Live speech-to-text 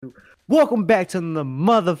Welcome back to the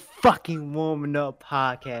motherfucking warming up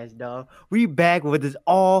podcast, dog. We back with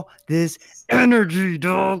all this energy,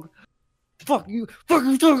 dog. Fuck you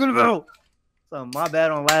talking about? So my bad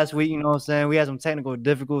on last week, you know what I'm saying? We had some technical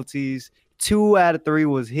difficulties. 2 out of 3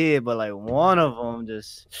 was here, but like one of them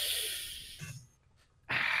just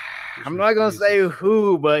I'm not gonna say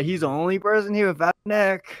who, but he's the only person here without a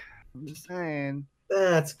neck. I'm just saying.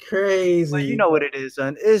 That's crazy. But you know what it is,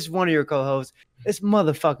 son. It's one of your co-hosts. It's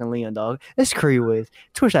motherfucking Leon, dog. It's Creewiz.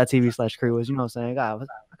 Twitch.tv/Creewiz. You know what I'm saying? I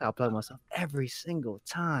gotta plug myself every single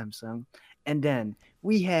time, son. And then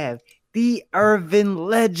we have the Irvin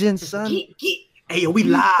legend, son. Hey, we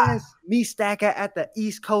live. Me stacker at the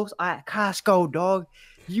East Coast at Costco, dog.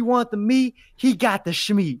 You want the meat? He got the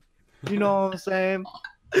schmeat. You know what I'm saying?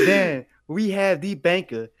 Then we have the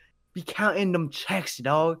banker. Be counting them checks,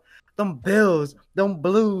 dog. Them bills, them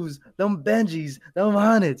blues, them Benjis, them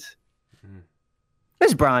hundreds.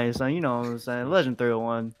 It's Brian, son. You know what I'm saying? Legend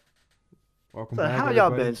 301. Welcome So back, how y'all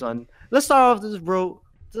everybody. been, son? Let's start off this, bro.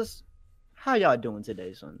 Just how y'all doing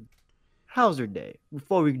today, son? How's your day?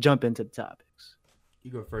 Before we jump into the topics. You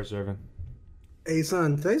go first, Irvin. Hey,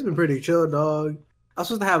 son, today's been pretty chill, dog. I was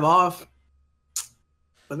supposed to have off,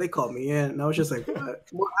 but they called me in, and I was just like, what?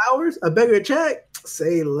 More hours? A bigger check?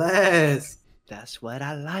 Say less. That's what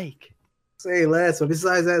I like. Say less. So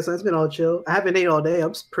besides that, son, it's been all chill. I haven't ate all day.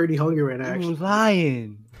 I'm just pretty hungry right now, You actually.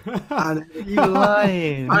 lying. On- You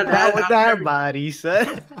lying. On Not with that every- body,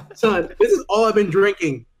 son. Son, this is all I've been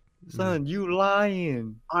drinking. Son, you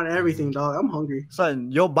lying. On everything, dog. I'm hungry.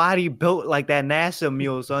 Son, your body built like that NASA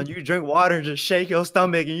meal, son. You drink water and just shake your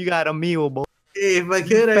stomach and you got a meal, boy. Hey, if I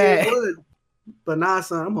could, I fat. would. But nah,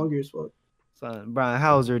 son, I'm hungry as fuck. Son, Brian,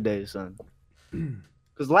 how was your day, son?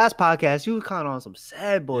 Because last podcast, you was kind of on some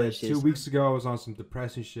sad boy Yeah, shit. 2 weeks ago, I was on some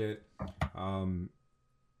depressing shit.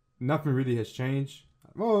 Nothing really has changed.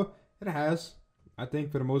 Well, it has. I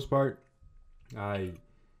think for the most part. I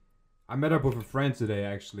met up with a friend today,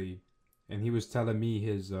 actually, and he was telling me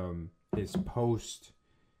his post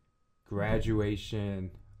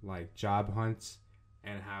graduation like job hunts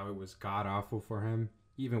and how it was god awful for him,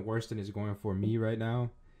 even worse than it's going for me right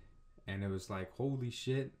now. And it was like, holy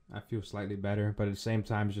shit, I feel slightly better, but at the same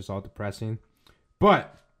time, it's just all depressing.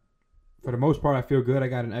 But for the most part, I feel good. I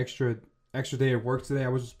got an extra day of work today. I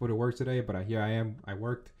wasn't supposed to work today, but here I am. I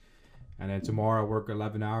worked. And then tomorrow I work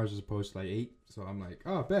 11 hours as opposed to like 8. So I'm like,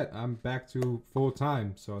 oh, bet I'm back to full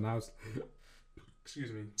time. So now it's,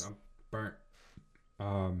 excuse me, I'm burnt.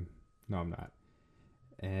 No, I'm not.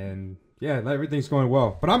 And yeah, everything's going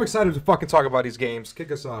well. But I'm excited to fucking talk about these games.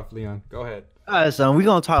 Kick us off, Leon. Go ahead. All right, son, we're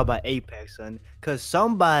going to talk about Apex, son. Because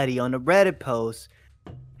somebody on the Reddit post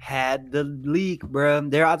had the leak, bro.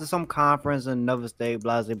 They're out to some conference in another state,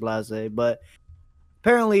 blase, blase. But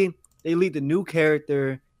apparently, they leaked a new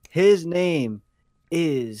character. His name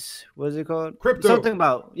is, what is it called? Crypto. Something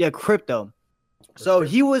about, Crypto. So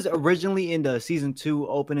he was originally in the season 2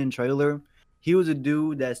 opening trailer. He was a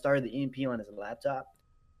dude that started the EMP on his laptop.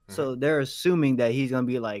 So they're assuming that he's going to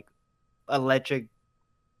be like electric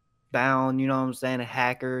bound, you know what I'm saying? A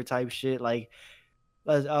hacker type shit. Like,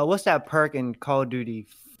 what's that perk in Call of Duty?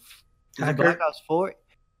 Is it Black Ops 4?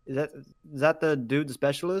 Is that the dude, the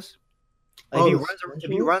specialist? Like if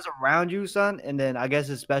he runs around you, son, and then I guess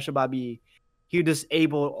his special he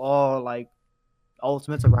disable all like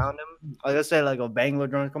ultimates around him. Like let's say like a Bangla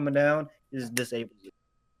drone coming down, he just disables it.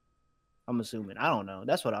 I'm assuming. I don't know.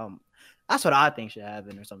 That's what I think should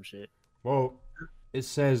happen or some shit. Well, it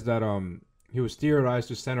says that he was theorized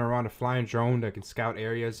to center around a flying drone that can scout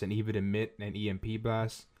areas and even emit an EMP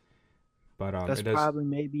blast. But that's probably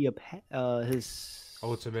maybe his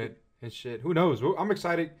ultimate and shit. Who knows? Well, I'm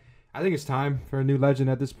excited. I think it's time for a new legend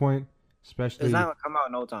at this point, especially. It's not gonna come out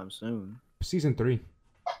no time soon. Season 3.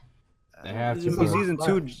 They have to. Season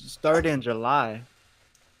 2 started in July.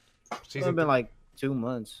 It's been like 2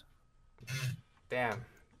 months. Damn,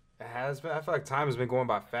 it has been. I feel like time has been going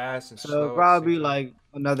by fast and so slow. Probably like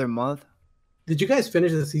another month. Did you guys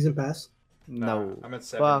finish the season pass? No, I'm at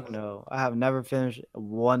 7. Fuck no. I have never finished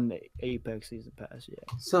one Apex season pass yet.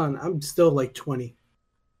 Son, I'm still like 20.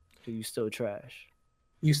 So you still trash.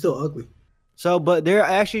 You still ugly. So, but they're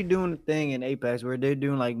actually doing a thing in Apex where they're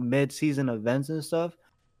doing like mid-season events and stuff.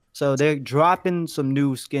 So they're dropping some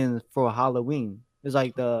new skins for Halloween. It's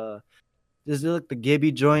like the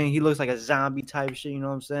Gibby joint. He looks like a zombie type shit. You know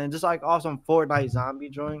what I'm saying? Just like off some Fortnite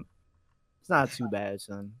zombie joint. It's not too bad,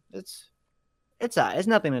 son. It's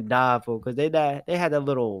nothing to die for because they had that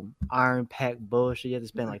little iron pack bullshit. You have to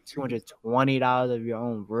spend like $220 of your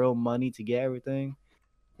own real money to get everything,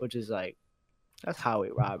 which is like that's highway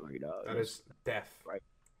robbery, dog. That is death. Right.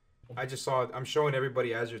 I just saw it. I'm showing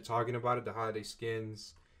everybody as you're talking about it, the holiday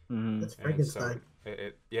skins. That's And Frankenstein. so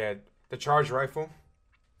yeah, the charged rifle.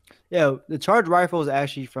 Yeah, the charged rifle is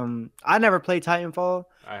actually from. I never played Titanfall,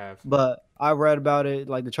 I have. but I read about it.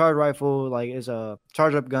 Like the charged rifle, like is a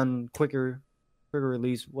charge up gun, quicker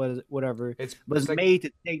release, whatever. It's But it's like made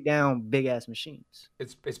to take down big ass machines.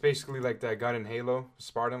 it's basically like that gun in Halo,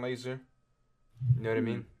 Spartan laser. You know what I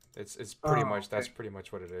mean? It's pretty much that's pretty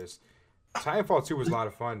much what it is. Titanfall 2 was a lot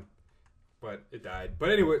of fun, but it died. But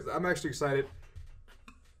anyways, I'm actually excited.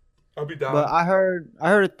 I'll be down. But I heard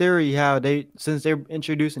a theory how since they're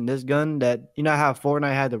introducing this gun that how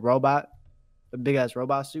Fortnite had the big ass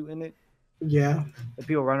robot suit in it Yeah. that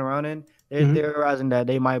people run around in. They're Mhm. theorizing that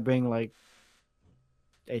they might bring like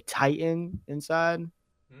a Titan inside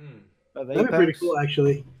of That'd be pretty Apex. cool,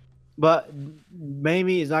 actually. But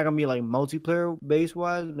maybe it's not gonna be like multiplayer base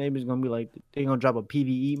wise. Maybe it's gonna be like they're gonna drop a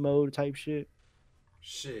PvE mode type shit.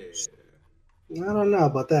 Shit. I don't know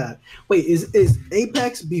about that. Wait, is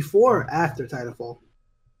Apex before or after Titanfall?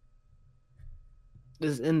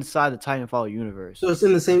 This is inside the Titanfall universe. So it's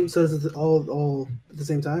in the same. So it's all at the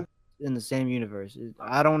same time. In the same universe.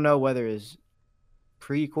 I don't know whether it's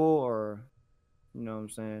prequel or what I'm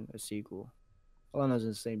saying, a sequel. All I know is in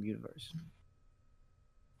the same universe.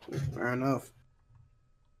 Fair enough.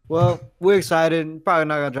 Well, we're excited. Probably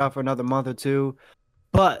not gonna drop for another month or two.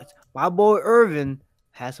 But my boy Irvin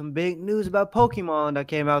has some big news about Pokemon that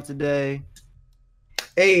came out today.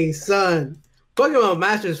 Hey, son, Pokemon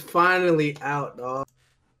Masters finally out, dog.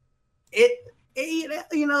 It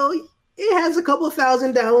has a couple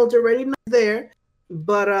thousand downloads already not there,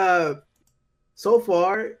 but so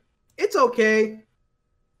far it's okay.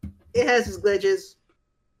 It has its glitches.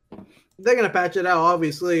 They're gonna patch it out,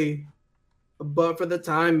 obviously, but for the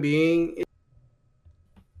time being,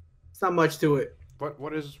 it's not much to it.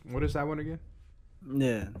 What is that one again?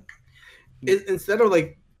 Yeah. Instead of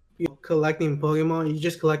like collecting Pokemon, you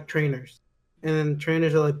just collect trainers, and then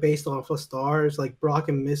trainers are like based off of stars. Like Brock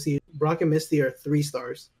and Misty. Brock and Misty are 3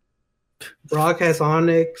 stars. Brock has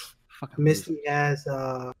Onyx. Misty has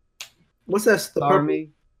what's that? The purple? Starmie.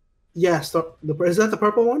 Yeah, is that the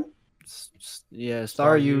purple one? Yeah,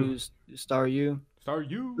 Staryu. Staryu.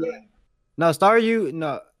 Yeah. No, Staryu.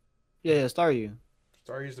 No. Yeah, Staryu.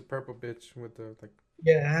 Staryu's the purple bitch with the like.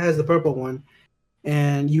 Yeah, it has the purple one,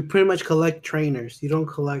 and you pretty much collect trainers. You don't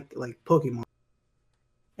collect like Pokemon,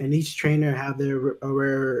 and each trainer have their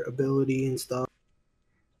rare ability and stuff.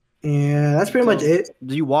 And that's pretty much it.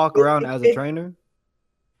 Do you walk around as a trainer?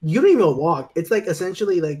 You don't even walk. It's like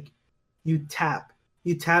essentially like you tap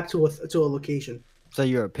to a location. So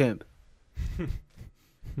you're a pimp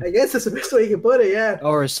I guess that's the best way you can put it. Yeah.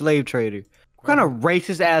 or a slave trader. What kind of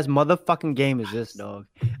racist ass motherfucking game is this, dog?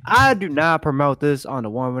 I do not promote this on the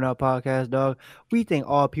Warming Up podcast, dog. We think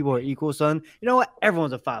all people are equal, son. You know what?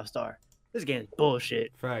 Everyone's a 5-star. This game is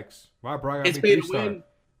bullshit. Facts. Why Brian It's got me paid to 3-star? win.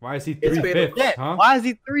 Why is he It's paid to 3/5? Yeah, Huh? why is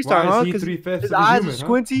he 3-star, Why huh? is he Because 3/5 his of a eyes human, are huh?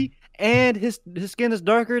 squinty and his skin is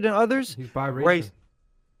darker than others. He's biracial. Race.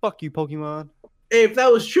 Fuck you, Pokemon. If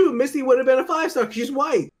that was true, Misty would have been a 5-star because she's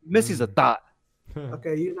white. Missy's a thought.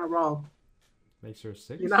 Okay, you're not wrong. Makes her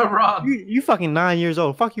 6. You're not wrong. You fucking 9 years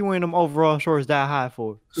old. Fuck you wearing them overall shorts that high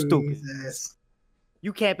for? Stupid. Jesus.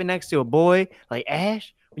 You camping next to a boy like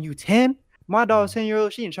Ash when you 10? My dog's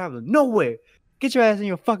 10-year-old. She ain't traveling nowhere. Get your ass in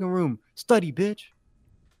your fucking room. Study, bitch.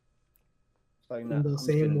 Like, In those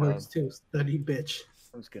same words too. Study, bitch.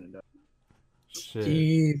 I'm just kidding, dog. Shit.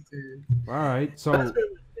 Jesus. All right, so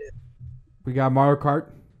we got Mario Kart.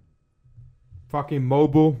 Fucking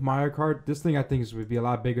mobile Mario Kart. This thing I think would be a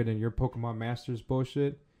lot bigger than your Pokemon Masters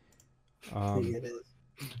bullshit. It is.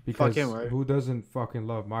 Because Fucking right. who doesn't fucking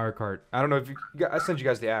love Mario Kart? I don't know if I sent you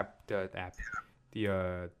guys the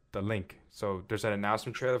link. So there's an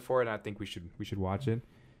announcement trailer for it, and I think we should watch it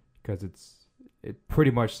because it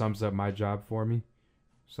pretty much sums up my job for me.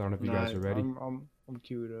 So I don't know if you guys are ready. I'm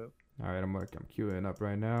queued up. All right, I'm queuing up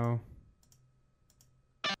right now.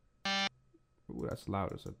 Ooh, that's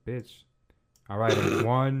loud as a bitch. All right,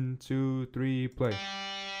 1, 2, 3, play.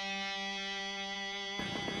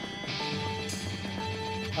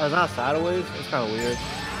 Oh, it's not sideways. It's kind of weird.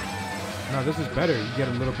 No, this is better. You get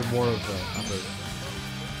a little bit more of a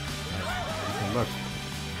look.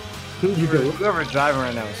 Whoever's driving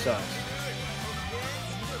right now sucks.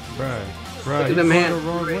 Bruh, Look at you're them going hands. the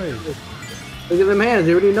wrong way. Look at them hands.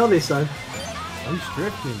 They already know they suck. Oh, he's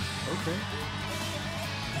drifting. Okay.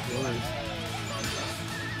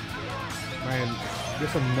 Man,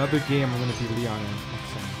 there's another game I'm gonna be Leon in.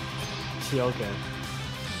 See, okay.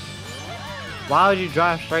 Why would you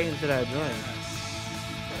drive straight into that joint?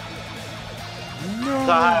 No.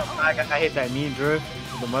 So I hit that mean drift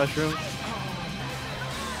with the mushroom.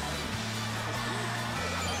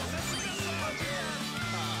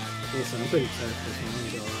 Listen, I'm pretty excited for this one.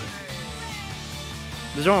 I'm gonna lie.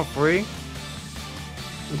 This one free.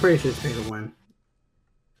 I'm pretty sure it's pay to win.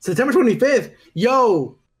 September 25th.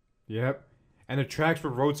 Yo. Yep. And the tracks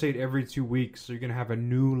will rotate every 2 weeks, so you're gonna have a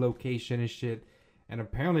new location and shit. And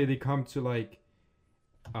apparently they come to like,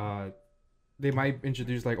 they might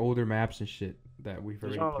introduce like older maps and shit that we've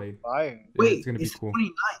already played. Yeah, Wait, it's gonna be cool.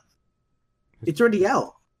 29th. It's already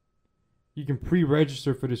out. You can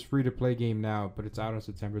pre-register for this free-to-play game now, but it's out on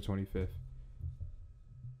September 25th.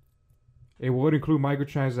 It would include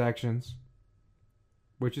microtransactions,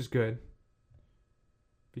 which is good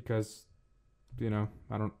because,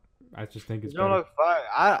 I just think it's You don't better. look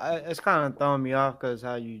fire. It's kind of throwing me off because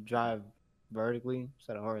how you drive vertically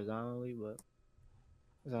instead of horizontally, but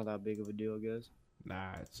it's not that big of a deal, I guess.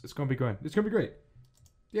 Nah, it's gonna be good. It's gonna be great.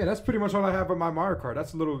 Yeah, that's pretty much all I have on my Mario Kart.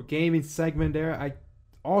 That's a little gaming segment there. I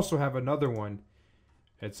also have another one.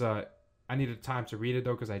 It's I needed time to read it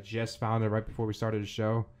though because I just found it right before we started the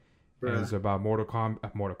show. And it's about Mortal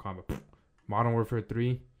Kombat, Modern Warfare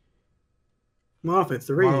 3. Modern Warfare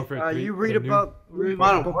 3. Modern Warfare 3. You read the new- about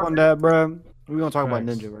Modern up on that, bro. We're gonna talk about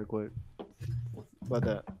Facts. Ninja real quick. About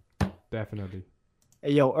that. Definitely.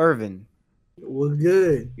 Hey, yo, Irvin. Was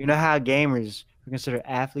good. You know how gamers are considered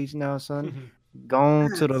athletes now, son?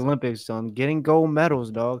 Going to the Olympics, son. Getting gold medals,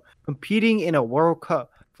 dog. Competing in a World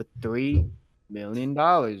Cup for $3 million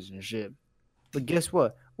and shit. But guess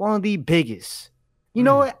what? One of the biggest. You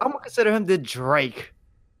know what? I'm gonna consider him the Drake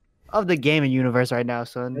of the gaming universe right now,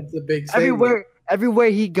 son. That's a big statement. Everywhere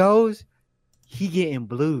he goes, he getting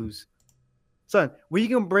blues. Son, when you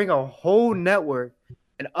can bring a whole network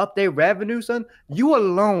and up their revenue, son, you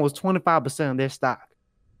alone was 25% of their stock.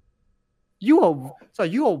 You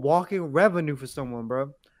a walking revenue for someone,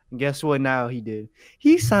 bro. And guess what now he did?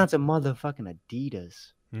 He signed to motherfucking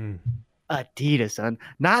Adidas. Adidas, son.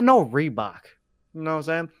 Not no Reebok. You know what I'm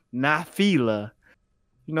saying? Not Fila.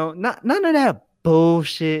 You know, none of that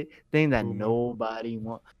bullshit thing that nobody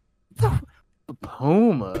wants.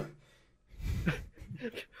 Puma.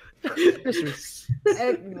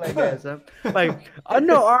 Disrespect me like that, son. Like,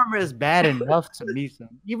 Under Armour is bad enough to me, son.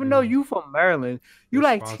 Even though you from Maryland, you Good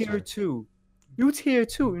like sponsor. tier 2. You tier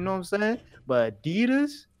 2, you know what I'm saying? But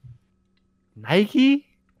Adidas, Nike,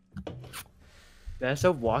 that's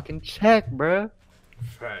a walking check, bruh.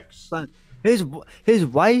 Facts. Son, his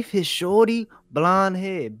wife, his shorty, blonde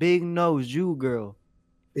hair, big nose, Jew girl,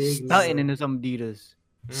 Big stunting nose. in some Adidas,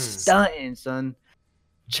 stunting, son.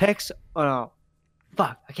 Checks, fuck,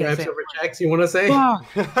 I can't Stripes say. over checks, you want to say?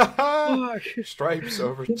 Fuck. Stripes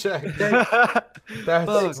over check. Fuck.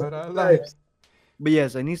 That's what I like. But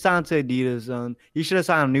yes, and he signed to Adidas, son. He should have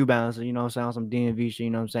signed New Balance, you know what I'm saying? Some DMV shit, you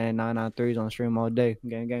know what I'm saying? 993s on stream all day.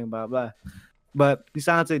 Gang, blah, blah. But he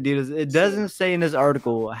signed to Adidas. It doesn't say in this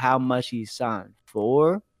article how much he signed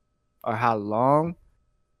for or how long,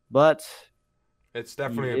 but It's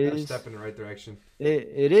definitely a Yes. step in the right direction.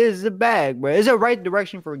 it is a bag, bro. It's a right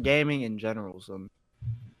direction for gaming in general. So,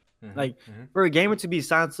 like, for a gamer to be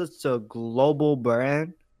signed to such a global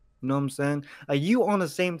brand, you know what I'm saying? Like, you on the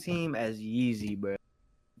same team as Yeezy, bro.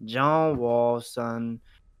 John Wall, son.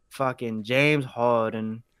 Fucking James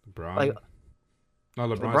Harden. LeBron. Like, No,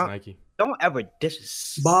 LeBron's LeBron- Nike. Don't ever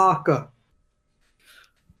disrespect. Baka.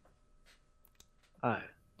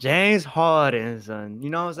 James Harden, son. You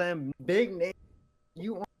know what I'm saying? Big name.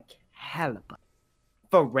 You on caliber.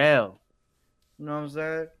 Pharrell. You know what I'm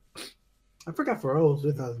saying? I forgot Pharrell was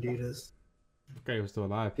with Adidas. Okay, he was still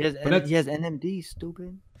alive. He has, But that's- he has NMD,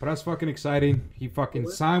 stupid. But that's fucking exciting. He fucking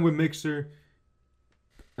signed with Mixer,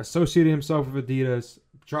 associated himself with Adidas,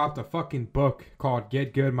 dropped a fucking book called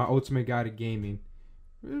Get Good, My Ultimate Guide to Gaming.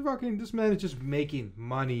 This man is just making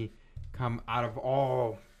money come out of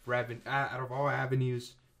all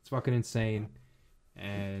avenues. It's fucking insane.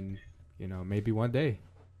 And, maybe one day.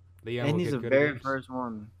 Leon And will he's get the good at very games. first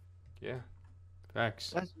one. Yeah.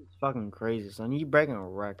 Facts. That's just fucking crazy, son. You breaking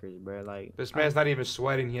records, bro. Like, This man's not even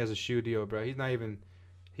sweating. He has a shoe deal, bro.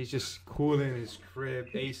 He's just cooling in his crib,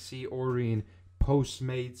 AC ordering,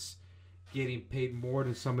 Postmates, getting paid more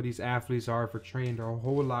than some of these athletes are for training their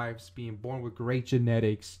whole lives, being born with great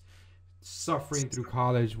genetics, suffering through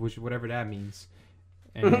college, whatever that means,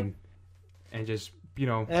 and just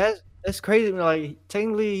it's crazy. Like,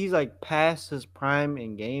 technically, he's like past his prime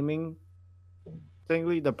in gaming.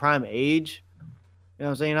 Technically, the prime age. You know what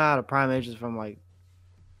I'm saying? You know how the prime age is from like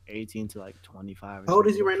 18 to like 25. How old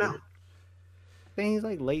is he right now? I think he's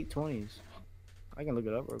like late 20s. I can look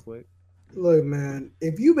it up real quick. Look, man,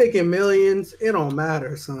 if you making millions, it don't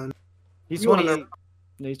matter, son. He's You wanna- 28.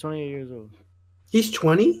 He's 28 years old. He's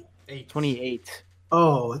 20? 28.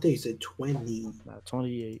 Oh, I think he said 20. Not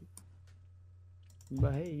 28.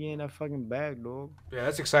 But hey, he ain't that fucking bag, dog. Yeah,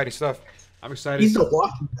 that's exciting stuff. I'm excited. He's a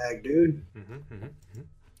walking bag, dude.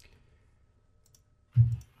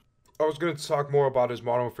 I was gonna talk more about this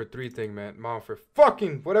Modern Warfare 3 thing, man. Modern Warfare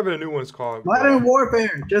fucking whatever the new one's called. Modern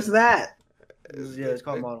Warfare, just that. Yeah, it's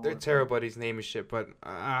called Modern They're Warfare. terrible at these name and shit, but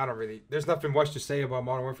I don't really. There's nothing much to say about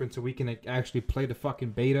Modern Warfare until we can actually play the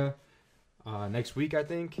fucking beta next week, I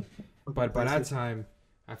think. But by that time,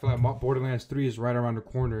 I feel like Borderlands 3 is right around the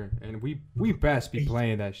corner, and we best be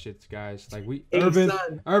playing that shit, guys. Like Irvin,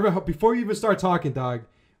 before you even start talking, dog,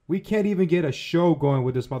 we can't even get a show going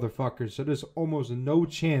with this motherfucker. So there's almost no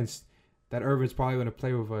chance that Irvin's probably gonna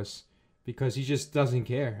play with us because he just doesn't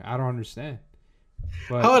care. I don't understand.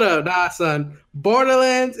 But, hold up, nah, son.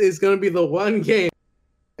 Borderlands is gonna be the one game.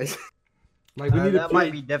 like we need to that play.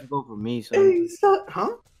 might be difficult for me, so Hey, son, huh?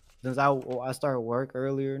 since I start work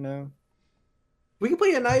earlier now. We can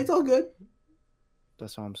play at night. It's all good.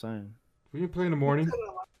 That's what I'm saying. We can play in the morning.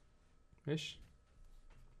 Ish.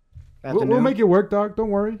 Afternoon. We'll make it work, dog. Don't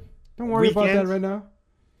worry. Don't worry about that Weekends. right now.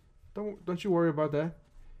 Don't you worry about that.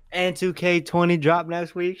 And 2K20 drop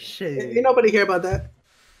next week. Shit. Ain't nobody care about that.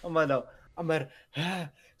 I'm about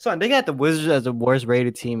son, they got the Wizards as the worst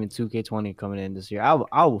rated team in 2K20 coming in this year. I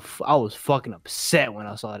was fucking upset when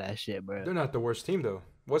I saw that shit, bro. They're not the worst team though.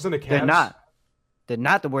 Wasn't the Cavs? They're not. They're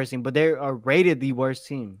not the worst team, but they are rated the worst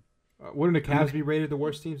team. Wouldn't the Cavs be rated the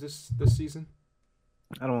worst teams this season?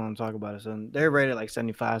 I don't want to talk about it, son. They're rated like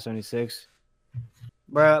 75, 76.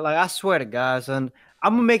 Bro, like I swear to God, son,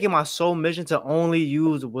 I'm making my sole mission to only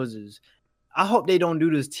use the Wizards. I hope they don't do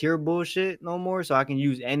this tier bullshit no more, so I can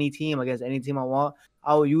use any team against any team I want.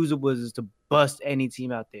 I will use the Wizards to bust any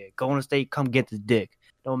team out there. Golden State, come get the dick.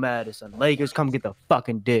 Don't matter, son. Lakers, come get the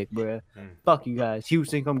fucking dick, bro. Fuck you guys.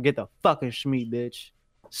 Houston, come get the fucking Schmeat, bitch.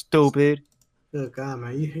 Stupid. Good God,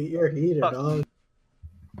 man. You're heated, Fuck dog.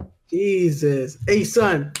 Jesus. Hey,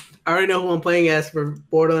 son. I already know who I'm playing as for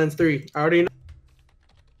Borderlands 3. I already know.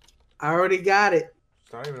 I already got it.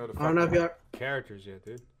 I don't even know the I don't know if y'all characters yet,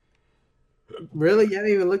 dude. really. You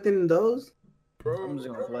haven't even looked into those. I'm just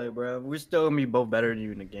gonna play, bro. We're still gonna be both better than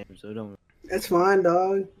you in the game, so don't. That's fine,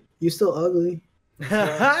 dog. You still ugly.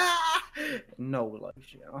 No, like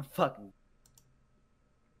shit. I'm fucking.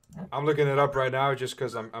 I'm looking it up right now just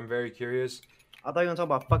because I'm very curious. I thought you were gonna talk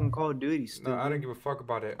about fucking Call of Duty. Stupid. No, I don't give a fuck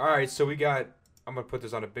about it. All right, so we got. I'm gonna put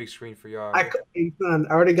this on a big screen for y'all. Hey, son,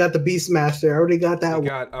 I already got the Beastmaster. I already got that We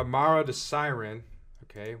one. got Amara the Siren.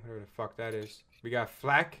 Okay, whatever the fuck that is. We got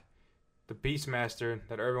Flack, the Beastmaster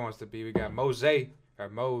that everyone wants to be. We got Mose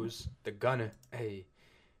the Gunner. Hey,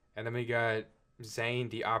 and then we got Zane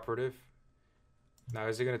the Operative. Now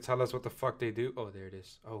is it gonna tell us what the fuck they do? Oh, there it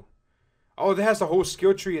is. Oh, that has the whole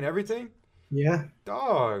skill tree and everything. Yeah.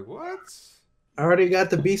 Dog, what? I already got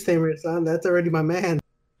the Beast Tamer, son. That's already my man.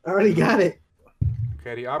 I already got it.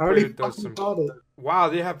 Okay, the I already Operative does fucking some. bought it. Wow,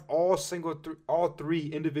 they have all three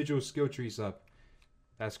individual skill trees up.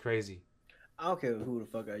 That's crazy. I don't care who the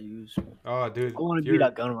fuck I use. Oh, dude, I want to be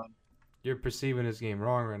that gun runner. you're perceiving this game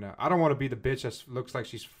wrong right now. I don't want to be the bitch that looks like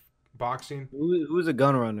she's boxing. Who's a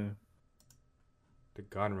gun runner? The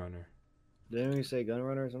gun runner. Didn't we say gun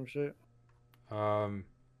runner or some shit?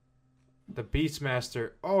 The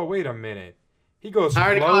Beastmaster. Oh, wait a minute. He goes I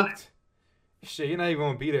already got cloaked. Shit, you're not even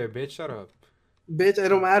gonna be there, bitch. Shut up. Bitch, it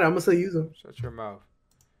don't matter. I'm gonna still use them. Shut your mouth.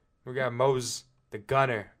 We got Mose, the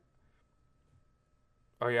gunner.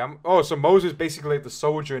 Oh yeah. So Mose is basically like the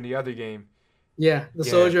soldier in the other game. Yeah, the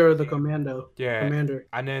Yeah. soldier or the commando. Yeah. Commander.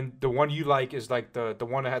 And then the one you like is like the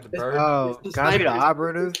one that had the It's- bird. Oh, It's can I be the snipers.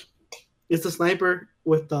 operative? It's the sniper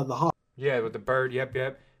with the hawk. Yeah, with the bird. Yep.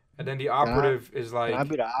 And then the operative is like Can I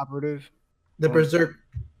be the operative? The berserk.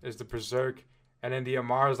 is the berserk, and then the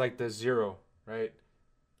Amar is like the zero, right?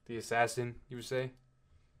 The assassin, you would say.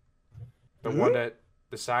 The one that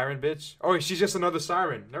the siren bitch. Oh, she's just another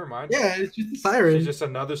siren. Never mind. Yeah, it's just the siren. She's just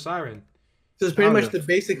another siren. So it's pretty I don't much the give-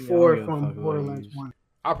 basic yeah, I four don't give a from fuck what I Borderlands use. 1.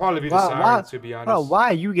 I'll probably be the Why- siren why- to be honest. Bro,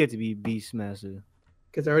 why you get to be Beastmaster?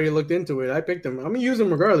 Because I already looked into it. I picked him. I'm gonna use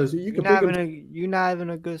him regardless. You You're can not pick even him, you're not even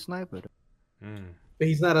a good sniper. but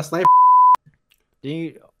he's not a sniper. Then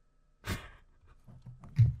you,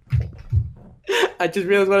 I just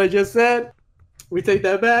realized what I just said. We take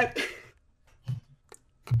that back.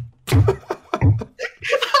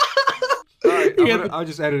 All right, You got I'll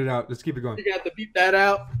just edit it out. Let's keep it going. You got to beat that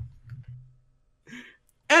out.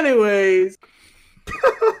 Anyways,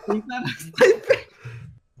 he's not a sniper.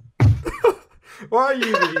 Why are you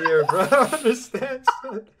even here, bro? I don't understand.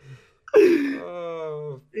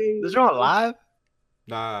 Oh. is you on live?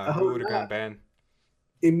 Nah, I we hope would have not. gotten banned.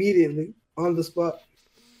 Immediately on the spot.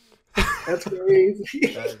 That's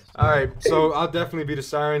crazy. All right, so I'll definitely be the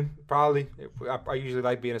siren. Probably. I usually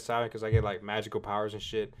like being a siren because I get like magical powers and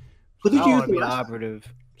shit. Who I did you want use to the be the last time?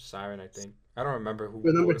 operative. Siren, I think. I don't remember who.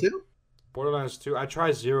 For number 2? Borderlands 2. I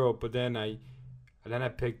tried 0, but then I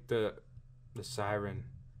picked the siren.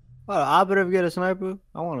 Oh, the operative get a sniper?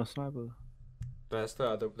 I want a sniper. That's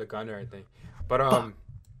the gunner, I think. But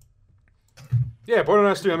yeah,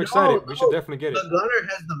 Borderlands 3. I'm excited. We should definitely get it. The gunner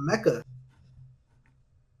has the mecha.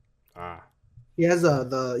 Ah. He has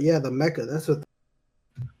the mecha. That's what.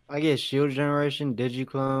 I get shield generation,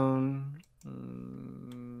 digiclone.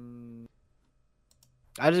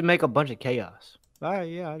 I just make a bunch of chaos. All right,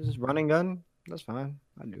 yeah, I just run and gun. That's fine.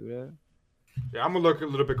 I do that. Yeah, I'm gonna look a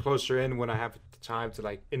little bit closer in when I have the time to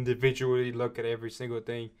like individually look at every single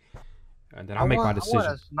thing, and then I'll make my decision. I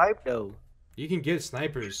want a snipe though. You can get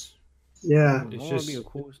snipers. Yeah. I It's want just to be a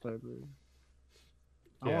cool sniper.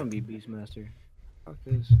 I Yeah. want to be Beastmaster. Fuck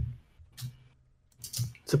this.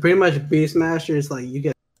 So pretty much Beastmaster is like you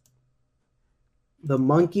get the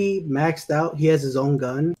monkey maxed out. He has his own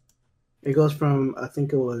gun. It goes from I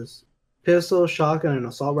think it was pistol, shotgun, and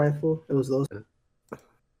assault rifle. It was those.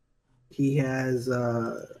 He has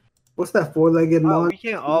what's that 4-legged Oh, mon? we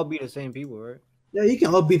can't all be the same people, right? Yeah, you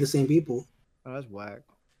can all be the same people. Oh, that's whack.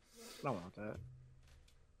 I don't want that.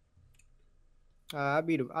 I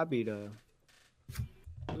beat the.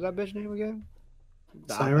 What's that bitch name again?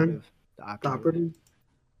 The Siren? operative. The The operative. operative.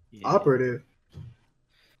 Yeah. Operative.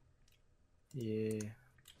 Yeah.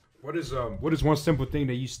 what is one simple thing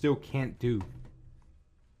that you still can't do?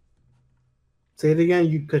 Say it again.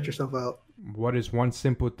 You cut yourself out. What is one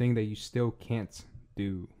simple thing that you still can't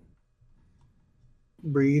do?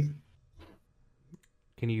 Breathe.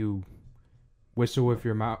 Can you whistle with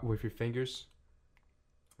your mouth with your fingers?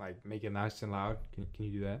 Like make it nice and loud. Can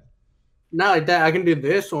you do that? Not like that. I can do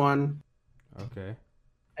this one, Okay.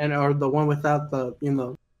 and or the one without the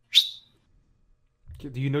Do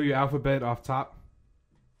you know your alphabet off top?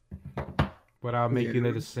 Without making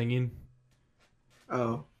it a singing,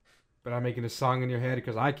 Oh, without making a song in your head,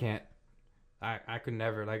 because I can't. I could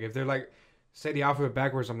never. Like if they're like, say the alphabet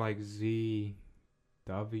backwards, I'm like Z,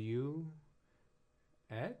 W,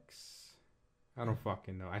 X. I don't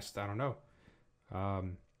fucking know. I don't know.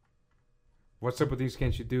 What simple things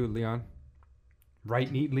can't you do, Leon?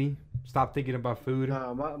 Write neatly. Stop thinking about food.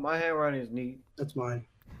 No, my handwriting is neat. that's mine.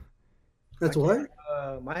 That's what?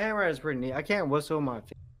 My handwriting is pretty neat. I can't whistle my.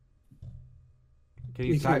 Can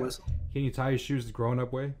You you can't tie? whistle. Can you tie your shoes the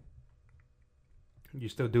grown-up way? You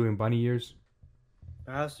still doing bunny ears?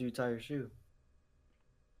 How else do you tie your shoe?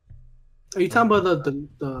 Are you talking about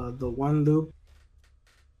the one loop?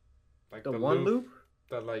 Like The one loop?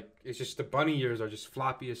 That like it's just the bunny ears are just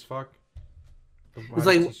floppy as fuck. It's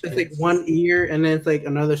like one ear and then it's like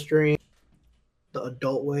another string. The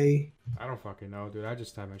adult way. I don't fucking know, dude. I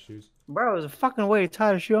just tie my shoes. Bro, there's a fucking way to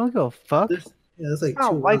tie the shoe. I don't give a fuck. Yeah, that's like What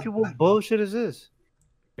kind two of white rounds people back. bullshit is this?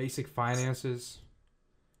 Basic finances.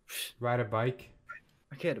 Ride a bike.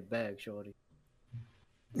 I get a bag, shorty.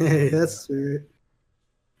 Hey, that's weird.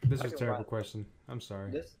 This is I a can terrible ride. question. I'm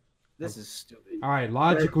sorry. This is stupid. All right,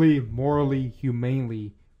 logically, morally,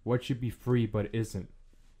 humanely, what should be free but isn't?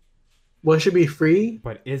 What should be free?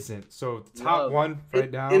 But isn't. So the top Love. one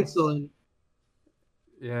right now. Insulin.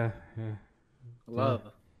 Yeah. Love.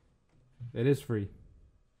 It is free.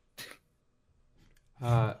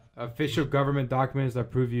 Official government documents that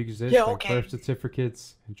prove you exist, Yeah, like okay. birth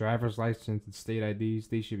certificates, and driver's license, and state IDs,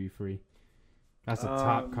 they should be free. That's the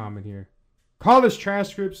top comment here. College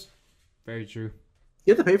transcripts, very true.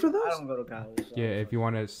 You have to pay for I those? don't go to college. So Yeah, if you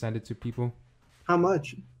want to send it to people, How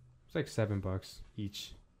much? it's like $7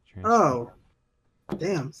 each. Transcript. Oh,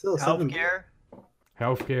 damn! Still $7. Healthcare.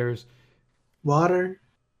 Healthcares, Water.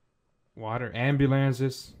 water,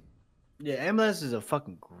 ambulances. Yeah, ambulance is a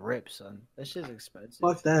fucking grip, son. That shit's expensive.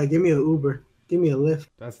 Fuck that. Give me an Uber. Give me a Lyft.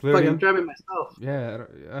 That's Fuck, literally I'm driving myself.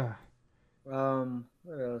 yeah.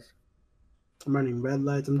 What else? I'm running red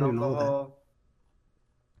lights. I'm doing all that. Alcohol.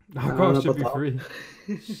 Alcohol know should be about free.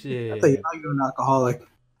 I thought Shit. you're an alcoholic.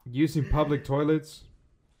 Using public toilets.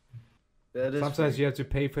 That is Sometimes free. you have to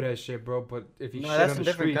pay for that shit, bro. But if you No, shit that's on in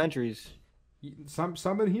the different street, countries. some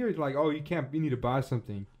in here is like, oh, you can't. You need to buy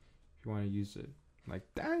something if you want to use it. Like,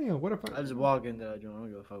 damn, what if I just walk into that joint. I don't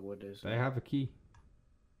give a fuck what this. they have a key?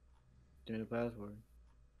 Give me the password.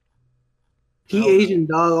 He I would- Asian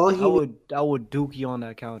dog. All he I would dookie on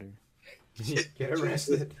that counter. Get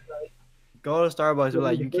arrested. Go to Starbucks. Be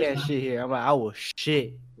like, you can't shit here. I'm like, I will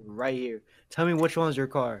shit right here. Tell me which one's your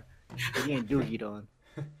car. You ain't dookied on.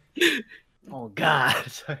 Oh God.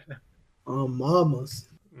 Oh, mamas.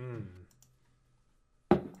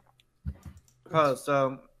 Oh,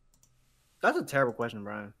 so that's a terrible question,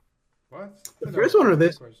 Brian. What? The first one or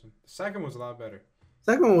this? Question. The second was a lot better.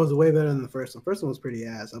 Second one was way better than the first one. First one was pretty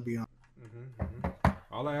ass. I'll be honest.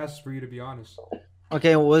 All I asked is for you to be honest.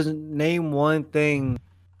 Okay, name one thing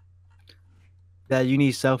that you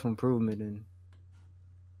need self-improvement in.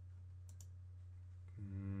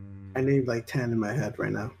 I need like 10 in my head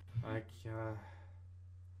right now. I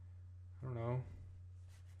don't know.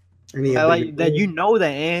 I Like that, you know the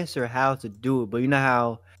answer how to do it, but you know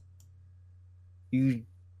how you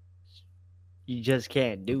just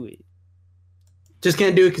can't do it. Just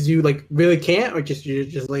can't do it because you like really can't, or just you're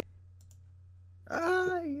just like.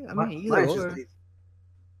 I mean, either Mine's or. just lazy.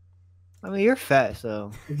 I mean, you're fat,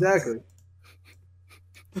 so Exactly.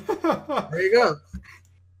 There you go.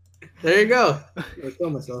 There you go. I kill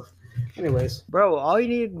myself. Anyways, bro, all you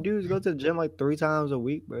need to do is go to the gym like 3 times a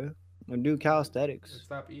week, bro, and do calisthenics.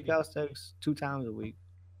 Stop eating. Calisthenics 2 times a week.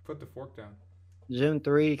 Put the fork down. Gym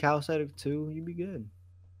 3, calisthenics 2. You be good.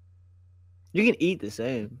 You can eat the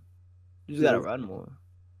same. You just gotta run more.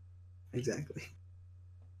 exactly.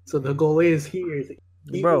 So the goal is here is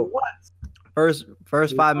eat Bro, what?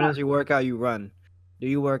 First 5 minutes you work out, you run. Do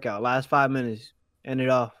you work out? Last 5 minutes, end it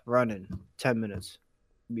off running. 10 minutes.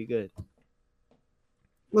 Be good.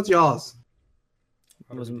 What's y'all's?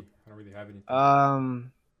 I don't really have anything.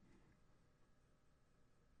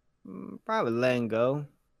 Probably letting go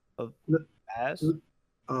of past.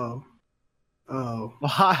 Oh.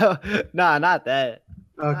 Nah, not that.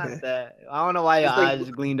 Okay. Not that. I don't know why your It's like- eyes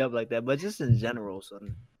just gleamed up like that, but just in general,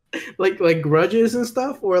 son. Like grudges and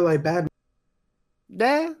stuff, or like bad.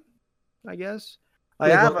 Yeah, I guess. Like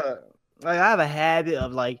Yeah, I have a habit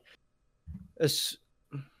of like as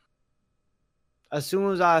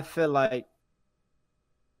soon as I feel like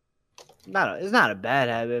it's not a bad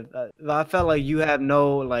habit. If I felt like you have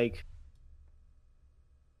no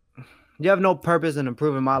purpose in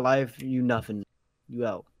improving my life, you nothing. You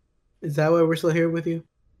out. Is that why we're still here with you?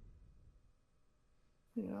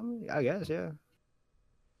 Yeah, I mean, I guess, yeah.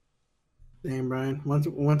 Damn, Brian.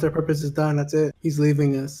 Once our purpose is done, that's it. He's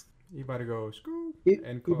leaving us. You about to go screw. He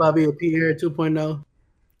about to be a Pierre 2.0.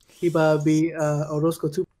 He about to be Orozco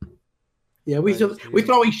 2. Yeah, we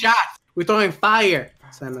throwing shots. We're throwing fire.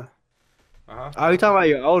 Senna. Oh, you talking about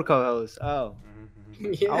your old co-host? Oh,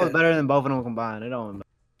 Yeah. I was better than both of them combined. It don't matter.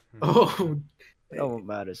 Oh, It don't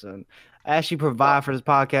matter, son. I actually provide for this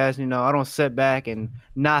podcast. You know, I don't sit back and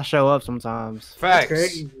not show up sometimes. Facts.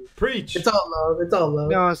 crazy. Preach. It's all love. It's all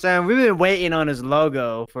love. You know what I'm saying? We've been waiting on this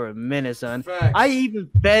logo for a minute, son. Facts. I even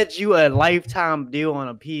fed you a lifetime deal on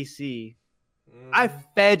a PC. I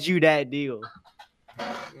fed you that deal.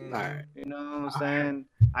 Alright. You know what I'm saying?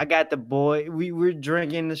 I got the boy. We're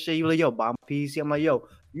drinking the shit. You like, yo, buy my PC. I'm like, yo,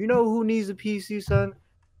 you know who needs a PC, son?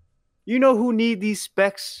 You know who need these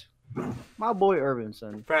specs? My boy Irvin,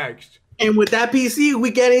 son. Facts. And with that PC,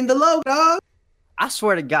 we getting the logo, dog. I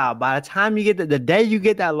swear to God, by the time you get the day you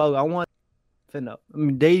get that logo, I want the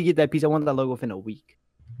day you get that piece, I want that logo within a week.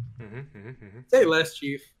 Say less,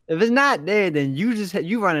 Chief. If it's not there, then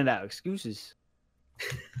you running out of excuses.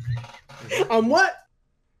 On what?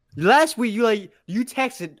 Last week you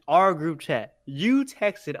texted our group chat. You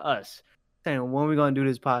texted us saying when we gonna do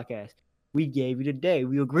this podcast. We gave you the day.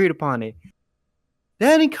 We agreed upon it.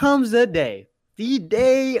 Then it comes the day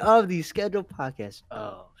of the scheduled podcast.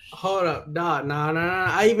 Oh, Hold up. Nah.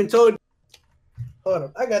 I even told you. Hold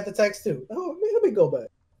up. I got the text too. Oh, let me go back.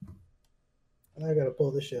 I gotta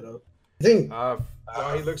pull this shit up. Zing. While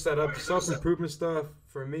he looks that up, self-improvement stuff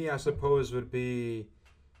for me, I suppose, would be.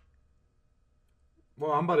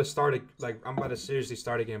 Well, I'm about to seriously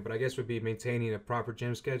start again, but I guess would be maintaining a proper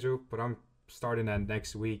gym schedule. But I'm starting that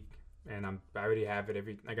next week, and I already have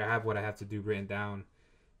it I have what I have to do written down,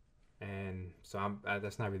 and so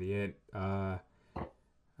that's not really it.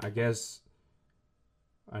 I guess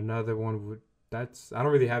another one would. I don't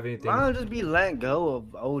really have anything. Mine would just be letting go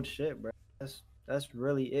of old shit, bro. That's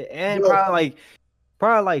really it, and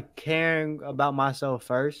probably caring about myself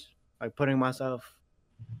first, like putting myself.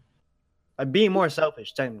 Like being more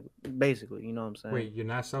selfish, basically, you know what I'm saying? Wait, you're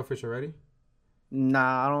not selfish already?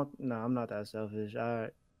 Nah, I'm not that selfish. I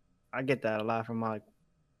get that a lot from my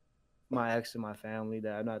ex and my family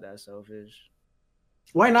that I'm not that selfish.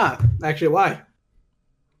 Why not? Actually, why?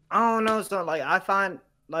 I don't know. So I find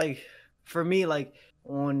for me,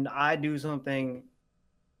 when I do something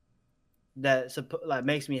that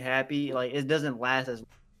makes me happy, it doesn't last as. If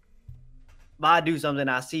I do something,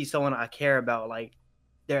 I see someone I care about,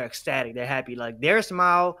 they're ecstatic, they're happy, their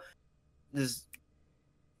smile is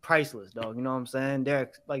priceless, dog. You know what I'm saying?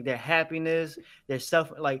 Their happiness, their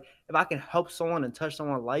self. Like if I can help someone and touch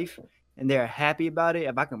someone's life, and they're happy about it,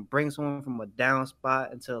 if I can bring someone from a down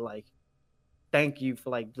spot into like, thank you for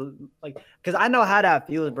like, because I know how that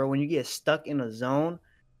feels, bro. When you get stuck in a zone,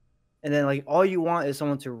 and then like all you want is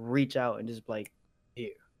someone to reach out and just like,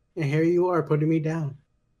 here. And here you are putting me down.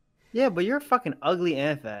 Yeah, but you're fucking ugly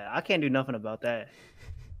and fat. I can't do nothing about that.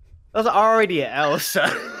 That's already an L, son.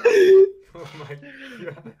 Oh my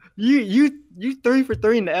god. You 3 for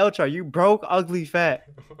 3 in the L chart. You broke, ugly, fat.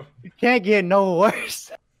 You can't get no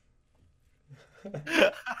worse.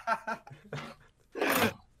 Oh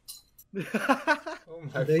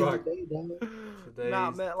my fuck.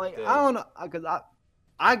 Nah, man. Like I don't know, cause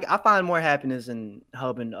I find more happiness in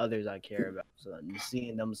helping others I care about, so and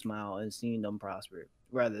seeing them smile and seeing them prosper,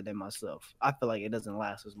 rather than myself. I feel like it doesn't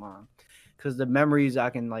last as long, cause the memories I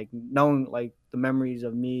can like knowing like the memories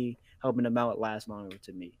of me helping them out last longer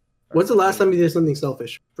to me. When's the last time you did something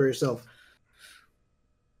selfish for yourself?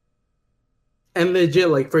 And legit,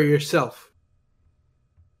 like for yourself.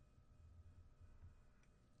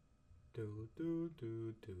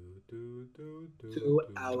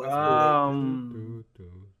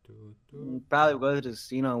 Probably go to the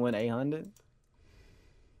casino and win 800.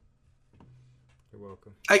 You're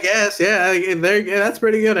welcome. I guess, yeah. That's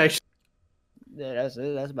pretty good, actually. Yeah, that's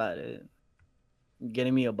it. That's about it.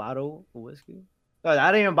 Getting me a bottle of whiskey. Oh,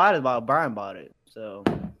 I didn't even buy this bottle. Brian bought it. So,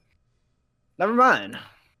 never mind.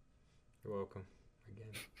 You're welcome.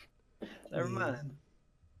 Again. Never mind.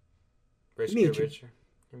 Rich You need get to- richer.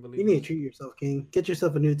 You need to treat yourself, King. Get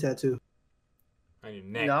yourself a new tattoo. On your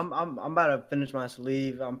neck. No, I'm about to finish my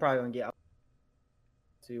sleeve. I'm probably gonna get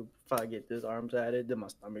to if I get this arm tatted, then my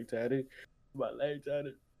stomach tatted, my leg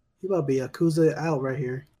tatted. You about to be Yakuza out right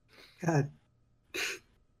here. God.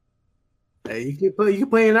 Hey, you keep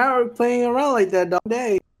playing around like that all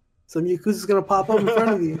day. Some Yakuza's gonna pop up in front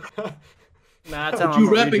of you. Nah, I tell What him you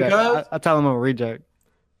I'm a rapping, reject. cuz? I tell him I'm a reject.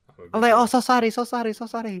 I'm like, oh, so sorry.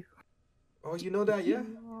 Oh, you know that, yeah?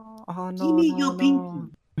 Oh no, Give me no, your no.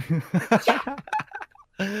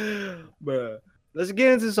 Bruh, let's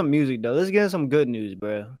get into some music though. Let's get into some good news,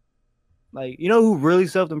 bruh. Like, you know who really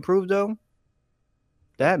self-improved though?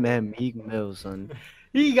 That man Meek Mill, son.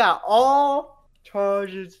 He got all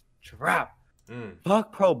charges dropped.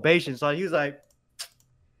 Fuck probation, son. He was like,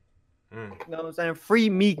 you know what I'm saying? Free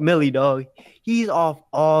Meek Millie, dog. He's off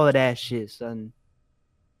all of that shit, son.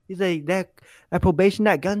 He's like, that probation,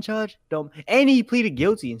 that gun charge, don't. And he pleaded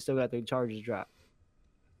guilty and still got the charges dropped.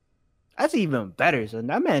 That's even better, son.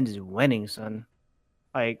 That man is winning, son.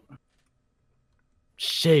 Like,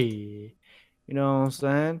 shit. You know what I'm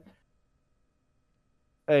saying?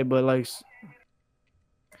 Hey, but like,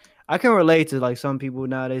 I can relate to like some people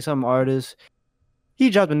nowadays, some artists. He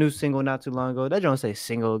dropped a new single not too long ago. That don't say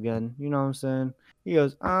single again. You know what I'm saying? He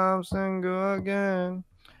goes, I'm single again.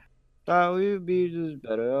 Thought we'd be just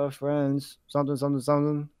better friends.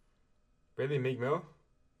 Something. Really, Meek Mill?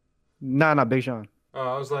 Nah, not Big Sean.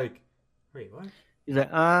 Oh, I was like, wait, what? He's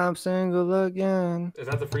like, I'm single again. Is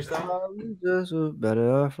that the freestyle? Thought we just were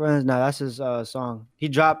better friends. Nah, that's his song. He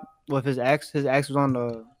dropped with his ex. His ex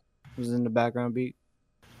was in the background beat.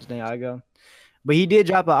 His name Igo. But he did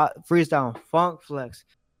drop a freestyle on Funk Flex.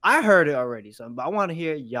 I heard it already, son, but I want to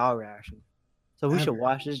hear y'all reaction. So we should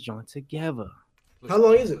watch this joint together. How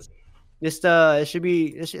long is it? It should be.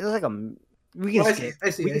 It's like we can skip. I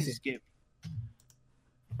see. Skip.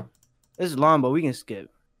 It's long, but we can skip.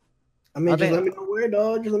 I mean, just let me know where,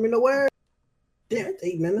 dog. Just let me know where. Damn, it's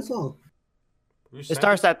 8 minutes long. It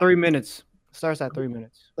starts at 3 minutes.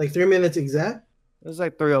 Like 3 minutes exact? It's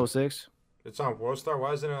like 3:06. It's on WorldStar.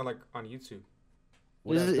 Why isn't it on on YouTube?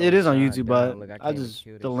 It is on YouTube, but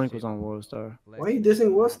the link was on WorldStar. Why are you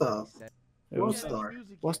dissing WorldStar?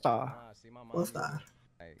 WorldStar.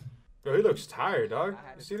 Yo, he looks tired, dog.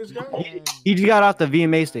 You see this guy? He just got off the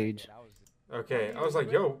VMA stage. Okay, I was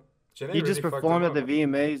like, yo, Janae He just really performed at fucked the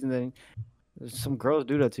him up. VMAs, and then some girls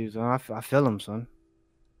do that too. So I feel him, son.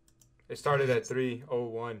 It started at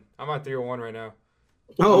 3:01. I'm at 3:01 right now.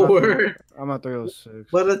 Oh, word. I'm at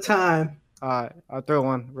 3:06. What a time. All right, I'll throw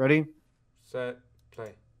one. Ready? Set,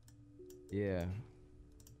 play. Yeah.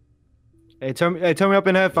 Hey, turn me up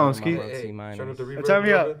in the headphones, Yeah, Keith. my Hey, T-minus. turn up the reverb. turn me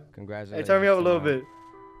a up. little bit. Congratulations. Hey, turn me up a little bit.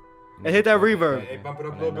 Hey, hit that reverb. Hey, bump it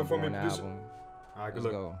up a little bit for me, producer. All right, good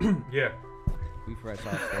Let's luck. go. Yeah. We fresh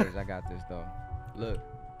off stage. I got this though. Look.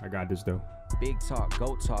 I got this though. Big talk,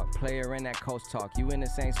 goat talk, player in that coast talk. You in the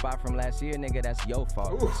same spot from last year, nigga, that's your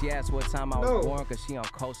fault. Ooh. She asked what time I was born, cause she on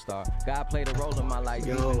co-star. God played a role in my life,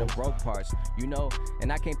 even the broke parts. You know,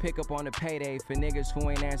 and I can't pick up on the payday for niggas who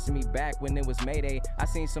ain't answer me back when it was Mayday. I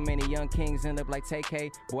seen so many young kings end up like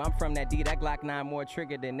TK. Boy, I'm from that D, that Glock 9 more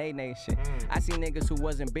trigger than they nation. I see niggas who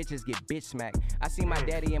wasn't bitches get bitch smacked. I see my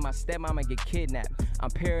daddy and my stepmama get kidnapped. I'm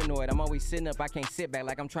paranoid, I'm always sitting up, I can't sit back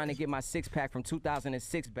like I'm trying to get my 6-pack from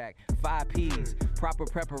 2006 back. 5 P's, proper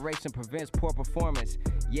preparation prevents poor performance.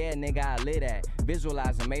 Yeah, nigga, I live that.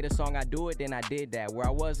 Visualizing, made a song, I do it, then I did that. Where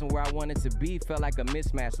I wasn't where I wanted to be, felt like a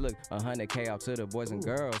mismatch. Look, 100K out to the boys and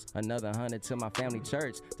girls, another 100 to my family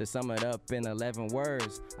church. To sum it up in 11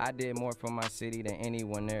 words, I did more for my city than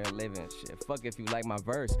anyone there living. Shit, fuck if you like my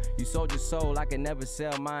verse. You sold your soul, I can never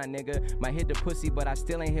sell mine, nigga. Might hit the pussy, but I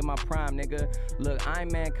still ain't hit my prime, nigga. Look, I'm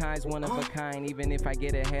mankind's one of a kind. Even if I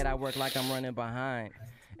get ahead, I work like I'm running behind.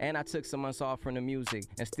 And I took some months off from the music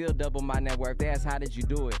and still double my net worth. They asked, how did you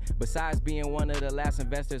do it? Besides being one of the last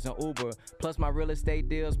investors in Uber, plus my real estate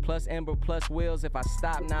deals, plus Ember, plus Wheels. If I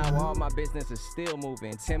stop now, all my business is still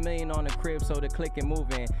moving. 10 million on the crib, so the click and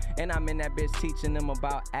moving. And I'm in that bitch teaching them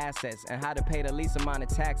about assets and how to pay the least amount of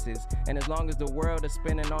taxes. And as long as the world is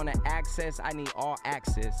spending on the access, I need all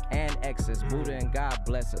access and excess. Buddha and God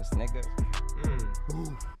bless us, nigga.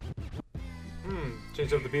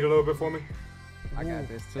 Change up the beat a little bit for me. I got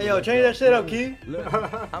this too. Hey yo, change that shit up, kid. Look,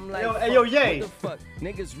 I'm like, hey yo, Yay. What the fuck?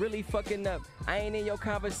 Niggas really fucking up. I ain't in your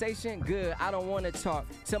conversation. Good, I don't wanna talk.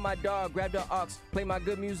 Tell my dog, grab the aux, play my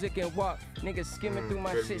good music and walk. Niggas skimming through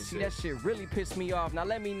my shit. Music. See, that shit really pissed me off. Now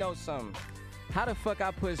let me know something. How the fuck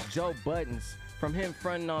I push Joe Buttons from him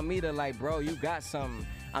fronting on me to like, bro, you got something.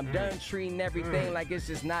 I'm done treating everything like it's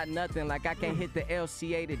just not nothing. Like I can't hit the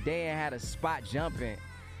LCA today and had a spot jumping.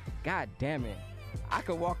 God damn it. I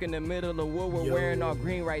could walk in the middle of what we're wearing all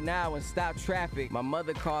green right now and stop traffic. My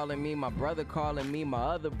mother calling me, my brother calling me, my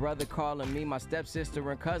other brother calling me, my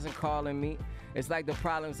stepsister and cousin calling me. It's like the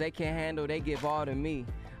problems they can't handle, they give all to me.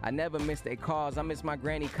 I never miss their calls, I miss my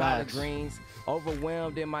granny collard greens.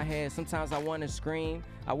 Overwhelmed in my head, sometimes I wanna scream.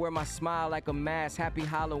 I wear my smile like a mask, happy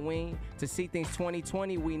Halloween. To see things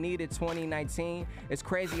 2020, we needed 2019. It's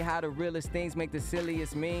crazy how the realest things make the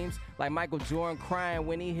silliest memes. Like Michael Jordan crying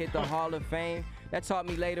when he hit the Hall of Fame. That taught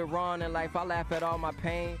me later on in life, I laugh at all my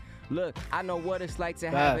pain. Look, I know what it's like to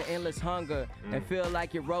have an endless hunger and feel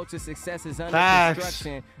like your road to success is under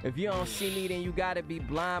construction. If you don't see me, then you gotta be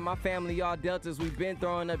blind. My family all Deltas, we've been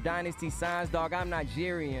throwing up dynasty signs, dog. I'm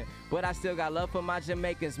Nigerian, but I still got love for my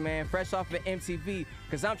Jamaicans, man. Fresh off of MTV,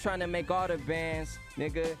 cause I'm trying to make all the bands,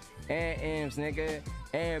 nigga, and M's, nigga,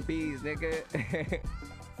 and B's, nigga.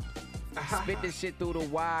 Spit this shit through the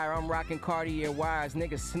wire. I'm rocking Cartier wires,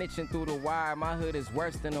 nigga, snitching through the wire. My hood is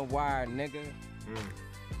worse than a wire, nigga.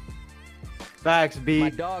 Facts,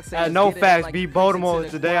 B. No facts, like B. Baltimore,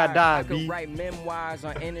 today I died, B. I could write memoirs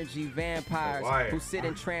on energy vampires who sit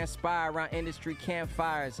and transpire around industry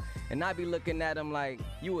campfires. And I be looking at them like,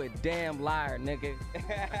 you a damn liar, nigga.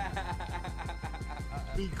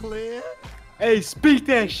 Be clear. Hey, speak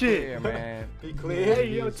that shit. Clear, man. Be clear. Hey,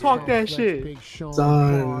 yo, talk that shit.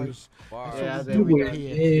 Son.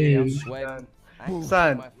 I'm sweating.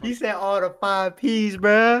 Son, he said all the 5 P's,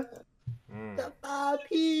 bruh. The 5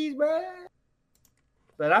 P's, bruh.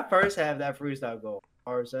 But I first have that freestyle go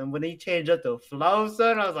hard, son. When he changed up the flow,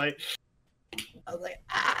 son, I was like,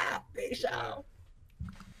 big shout.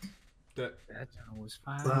 That was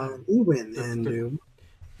fire. He went in, dude.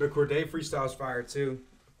 The Corday freestyle's fire too.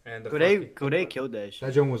 And Corday killed that shit.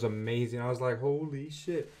 That joint was amazing. I was like, holy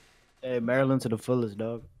shit. Hey, Maryland to the fullest,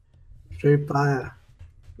 dog. Straight fire.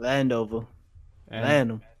 Landover. And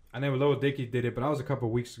Land I know Lil Dicky did it, but that was a couple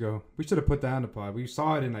of weeks ago. We should have put that on the pod. We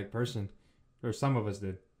saw it in like person. Or some of us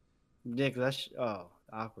did. Yeah, cause that's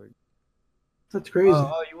awkward. That's crazy.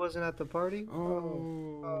 Oh, you wasn't at the party?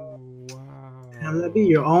 Oh, wow. Damn, that be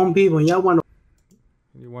your own people. Y'all want to.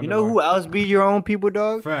 You know who else be your own people,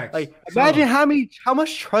 dog? Facts. Like, imagine how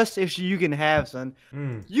much trust issue you can have, son.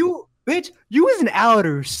 You was in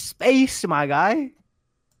outer space, my guy.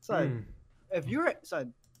 Son, if you're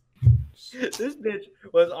son, this bitch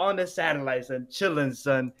was on the satellite, son, chilling,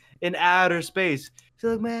 son, in outer space. So,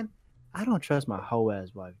 like, man, I don't trust my whole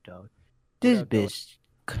ass wife, dog. This bitch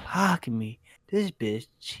clocking me. This bitch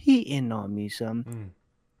cheating on me, son.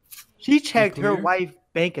 She checked her wife's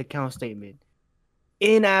bank account statement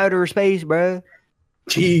in outer space, bruh.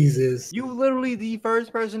 Jesus. You literally the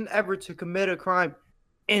first person ever to commit a crime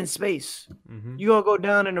in space. You gonna go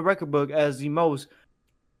down in the record book as the most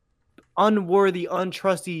unworthy,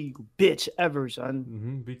 untrusty bitch ever,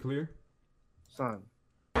 son. Be clear. Son.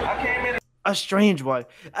 A strange wife.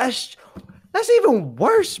 That's even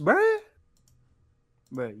worse, bruh.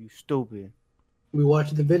 Bruh, you stupid. We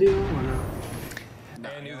watched the video or no?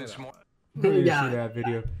 I didn't see Yeah. that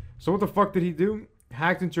video. So what the fuck did he do?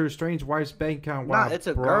 Hacked into her strange wife's bank account. Nah, while it's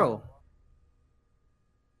a bra- girl.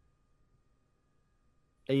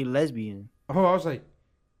 A lesbian. Oh, I was like,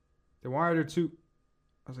 they wired her to.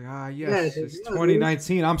 I was like, ah, yes, Yeah, it's yeah,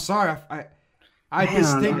 2019. I'm sorry, I Man,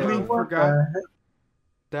 distinctly what forgot the heck?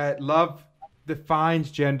 that love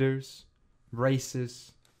defines genders,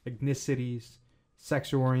 races, ethnicities,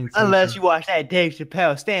 sexual orientation. Unless you watch that Dave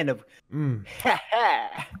Chappelle stand-up. Mm,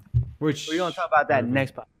 which We're gonna talk about that Irvin-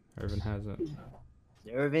 next part. Irvin has it.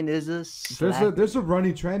 Irvin is a slap. There's a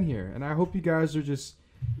running trend here, and I hope you guys are just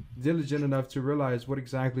diligent enough to realize what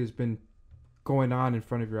exactly has been going on in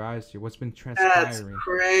front of your eyes here. What's been That's transpiring?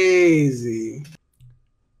 crazy.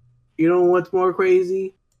 You know what's more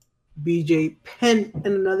crazy? BJ Penn and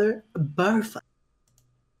another bar fight.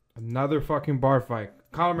 Another fucking bar fight.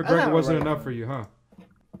 Conor That's McGregor not wasn't right. enough for you, huh?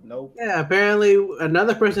 Nope. Yeah, apparently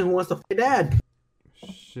another person who wants to fight dad.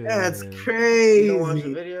 Shit. That's crazy. You don't watch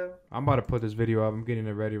the video? I'm about to put this video up. I'm getting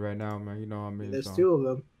it ready right now, man. You know I'm in. There's two of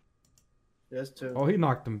them. That's two. Oh, he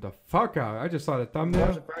knocked him the fuck out. I just saw the Watch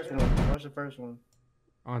thumbnail the first one. Watch the first one.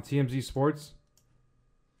 on TMZ Sports.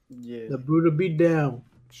 Yeah. The brutal beat down.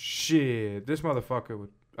 Shit, this motherfucker would.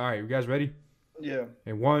 All right, you guys ready? Yeah.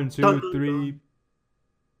 And 1, 2, Dun, dun, 3.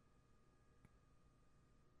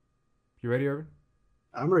 You ready, Irvin?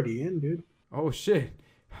 I'm already in, dude. Oh shit!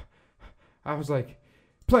 I was like,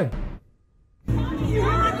 play. So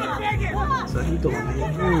he doing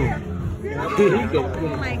it.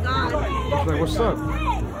 Oh my god. I was like, what's up?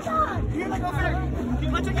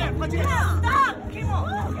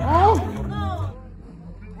 Oh!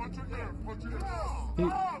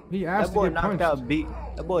 He asked That boy to get knocked punched. out B.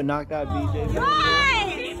 That boy knocked out BJ.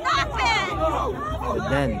 Guys, stop it! But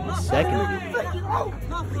then the second video.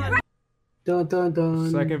 Dun dun dun.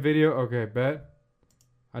 Second video, okay, bet.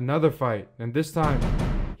 Another fight, and this time.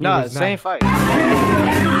 he No, was same not- fight.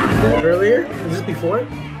 Earlier? Is this before?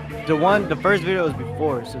 The first video was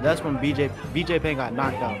before, so that's when BJ Penn got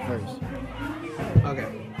knocked out first. Okay.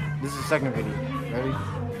 This is the second video. Ready?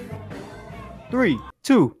 3,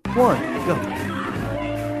 2, 1, go.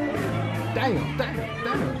 Damn.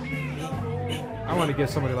 I want to get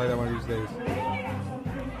somebody like that one of these days.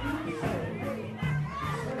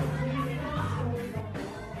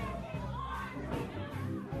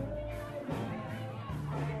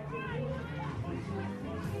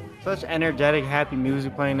 Such energetic, happy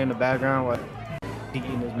music playing in the background while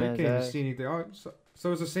eating his I man's can't even ass. see anything. Oh,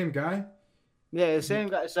 so it's the same guy? Yeah, the same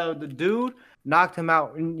guy. So the dude knocked him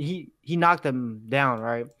out, and he knocked him down,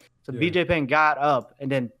 right? So Yeah. BJ Penn got up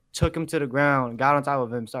and then took him to the ground, got on top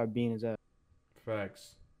of him, started beating his ass.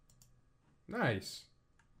 Facts. Nice.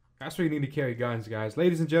 That's where you need to carry guns, guys.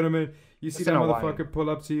 Ladies and gentlemen, you see It's that in Hawaii. motherfucker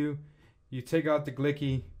pull up to you, you take out the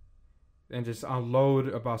glicky, and just unload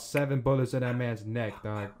about 7 bullets in that man's neck,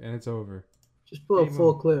 dog, and it's over. Just put a Game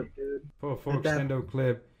full on. clip, dude. Pull a full Like that. extendo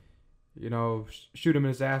clip, you know, shoot him in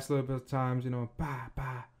his ass a little bit of times, you know,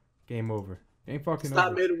 bah. Game over. Ain't fucking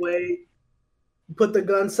Stop over. midway. Put the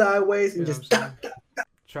gun sideways and You know just. what I'm saying?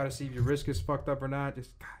 Try to see if your wrist is fucked up or not.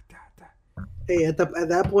 Just Hey, at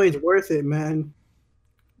that point, it's worth it, man.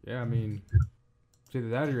 Yeah, I mean, it's either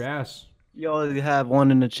that or your ass. You always have one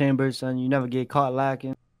in the chamber, son. You never get caught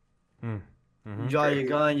lacking. Mhm. You draw your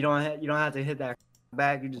gun. You don't have to hit that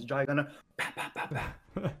back. You just draw your gun.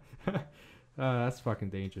 That's fucking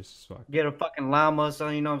dangerous as fuck. Get a fucking llama,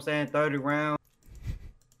 son. You know what I'm saying? 30 round.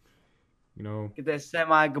 You know, Get that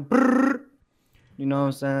semi. Go brrr. You know what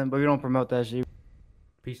I'm saying? But we don't promote that shit.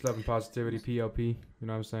 peace, love, and positivity, PLP. You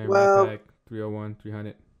know what I'm saying? Well- Right back, 301,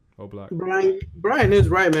 300, O block. Brian is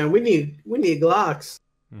right, man. We need Glocks,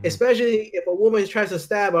 Mhm. especially if a woman tries to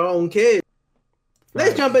stab our own kid.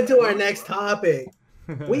 Let's jump into our next topic.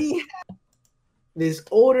 We have this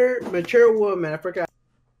older, mature woman. I forgot.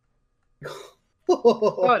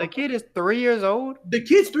 Oh, the kid is 3 years old. The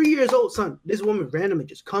kid's 3 years old, son. This woman randomly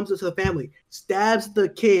just comes into the family, stabs the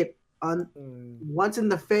kid on once in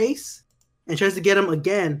the face, and tries to get him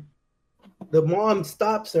again. The mom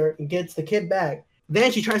stops her and gets the kid back.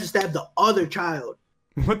 Then she tries to stab the other child.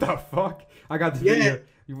 What the fuck? I got this Yeah,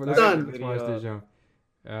 video. Let's done. watch this, yo.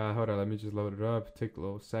 Hold on, let me just load it up. Take a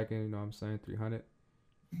little second, you know what I'm saying? 300.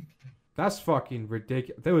 That's fucking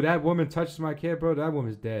ridiculous. Dude, that woman touches my kid, bro. That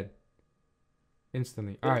woman's dead.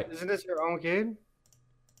 Instantly. All right, Isn't this your own kid?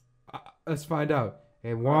 let's find out.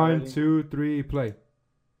 And Alrighty. 1, 2, 3, play.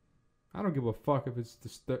 I don't give a fuck if it's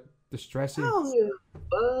distressing. Oh,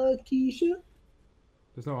 yeah. Keisha.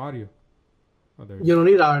 There's no audio. Oh, there it You is. don't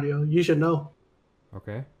need audio. You should know.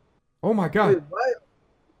 Okay. Oh my god. Wait, what?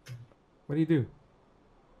 What do you do?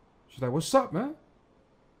 She's like, what's up, man?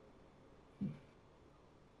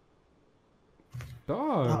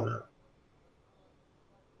 Dog. Oh,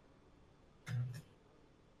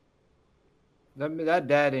 That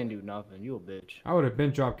dad didn't do nothing. You a bitch. I would have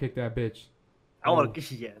been drop kicked that bitch. I want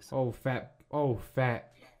to yes. Oh,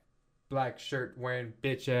 fat. Black shirt wearing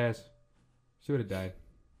bitch ass. She would have died.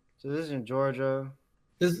 So this is in Georgia.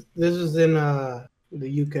 This is in the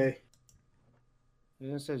UK.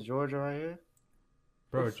 It says Georgia right here.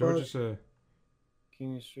 Bro, The fuck? Georgia's a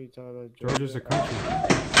King Street, Tyler. Georgia's a country.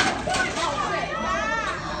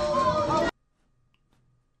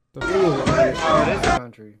 The Oh, it is a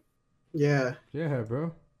country. Yeah. Yeah,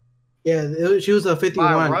 bro. Yeah, she was a By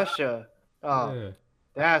 51. Russia. Oh, Yeah.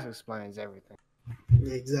 that explains everything.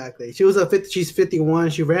 Exactly. She was she's 51.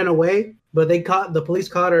 She ran away, but the police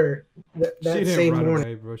caught her that She didn't same run morning.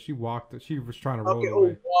 away, bro. She walked. She was trying to roll Okay,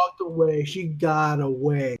 away. walked away. She got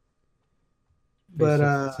away. But Faced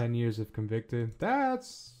up to 10 years if convicted.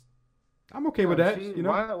 I'm okay with that. You know.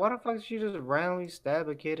 Why the fuck did she just randomly stab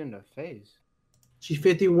a kid in the face? she's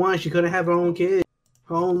 51. She couldn't have her own kid.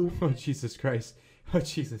 Home. Oh Jesus Christ. Oh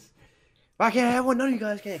Jesus. I can't have one. None of you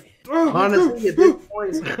guys can. Honestly, at this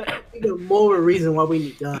point, it's the more reason why we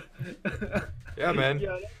need guns. Yeah, man.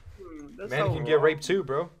 Yeah, that's Man so can get wrong. raped too,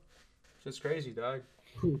 bro. Just crazy, dog.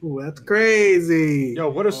 Ooh, that's crazy. Yo,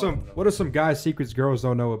 what are some guys' secrets girls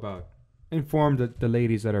don't know about? Inform the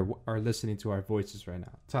ladies that are listening to our voices right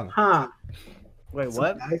now. Tell them Huh? Wait,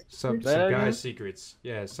 what? some That again? guys' secrets.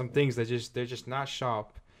 Yeah, some things that they're just not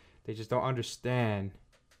sharp. They just don't understand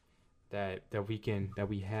that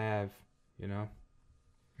we have. You know.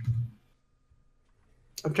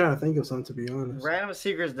 I'm trying to think of something, to be honest. Random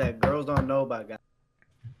secrets that girls don't know about guys.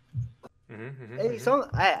 Mm-hmm,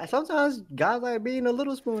 Hey, sometimes guys like being a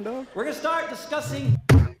little spoon, though. We're gonna start discussing.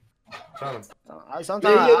 Tell them. Sometimes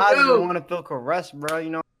There you I just go. want to feel caressed, bro.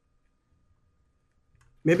 You know,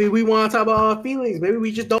 Maybe we want to talk about our feelings. Maybe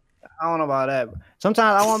we just don't. I don't know about that.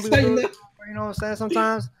 Sometimes I want to be, Saying with that- you know what I'm saying?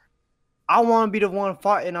 Sometimes I want to be the one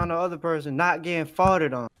farting on the other person, not getting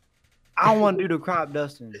farted on. I want to do the crop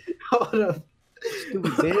dusting. Hold up.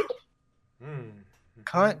 Stupid bitch. Mm,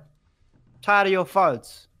 Cunt. Tired of your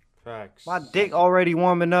farts. facts. My dick already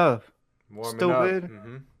warm enough. Warming stupid. Up.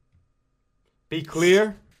 Mm-hmm. Be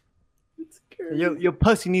clear. Your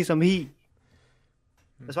pussy needs some heat.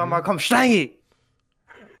 That's why I'm gonna come slang it.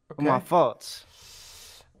 For my faults.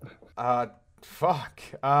 Fuck.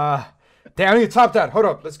 Damn, I need to top that. Hold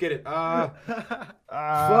up. Let's get it. Fuck.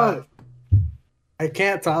 I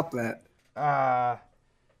can't top that.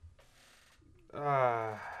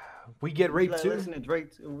 We get raped Like, too. listen to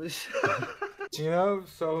Drake. Too. You know,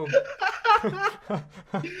 so Damn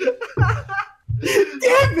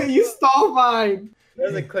it, you stole mine.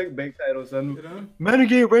 That's a clickbait title, son. you know, Men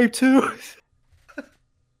get raped too.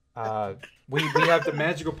 we have the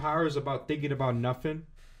magical powers about thinking about nothing.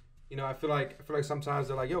 You know, I feel like sometimes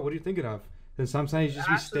they're like, "Yo, what are you thinking of?" Then sometimes you just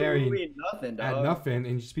be staring nothing, at dog. nothing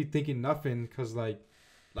and you just be thinking nothing because like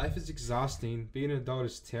life is exhausting. Being an adult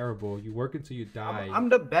is terrible. You work until you die. I'm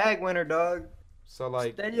the bag winner, dog. So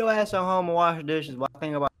like, Stay your ass at home and wash the dishes while I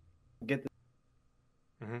think about get the.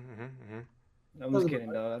 I'm just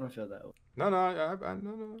kidding, dog. I don't feel that way. no, no.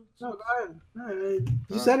 No, go ahead. No,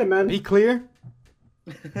 you said it, man. Be clear.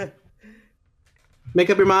 Make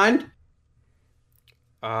up your mind.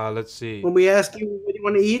 Let's see. When we ask you what you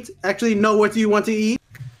want to eat, actually know what you want to eat.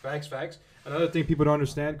 Facts. Another thing people don't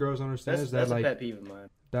understand, girls don't understand, is that That's a like pet peeve of mine.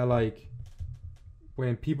 that like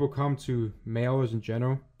when people come to males in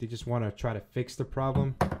general, they just want to try to fix the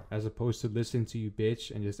problem as opposed to listen to you bitch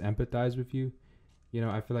and just empathize with you. You know,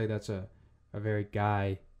 I feel like that's a very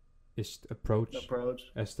guy-ish approach.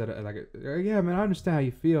 Instead of like, yeah, man, I understand how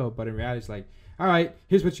you feel, but in reality, it's like, all right,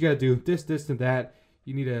 here's what you gotta do, this, and that.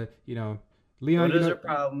 You need to, you know, Leon. What is you know, your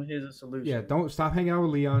problem? Here's a solution. yeah, don't stop hanging out with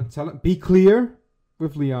Leon. Tell him, be clear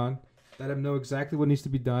with Leon. Let him know exactly what needs to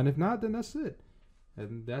be done. If not, then that's it.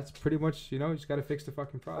 And that's pretty much, you know, you just gotta fix the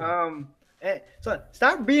fucking problem. So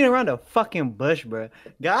stop beating around the fucking bush, bro.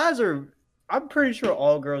 Guys are, I'm pretty sure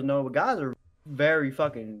all girls know, but guys are very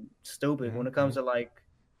fucking stupid when it comes to like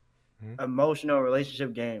emotional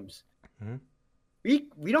relationship games. Mhm.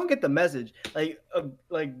 We don't get the message.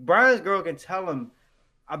 Like Brian's girl can tell him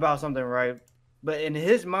about something, right? But in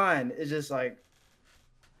his mind, it's just like,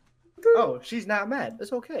 oh, she's not mad.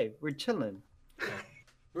 It's okay. We're chilling.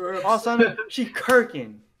 All of a sudden, she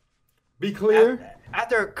kirking. Be clear.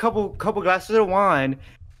 After a couple glasses of wine,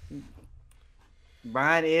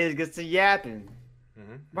 Brian gets to yapping.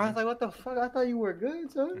 Brian's like, "What the fuck? I thought you were good,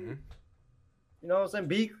 son." Mhm. You know what I'm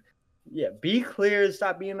saying? Yeah, be clear.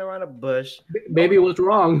 Stop being around the bush. Baby, what's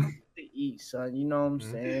wrong? To eat, son. You know what I'm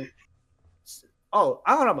saying? Oh,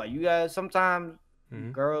 I don't know about you guys. Sometimes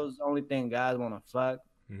girls only think guys want to fuck.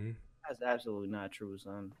 That's absolutely not true,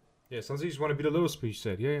 son. Yeah, sometimes you just want to be the little speech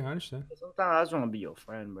said. Yeah, I understand. Sometimes I just want to be your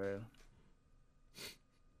friend, bro.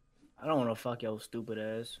 I don't want to fuck your stupid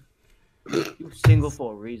ass. You single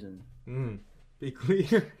for a reason. Be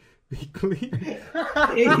clear. Be clear.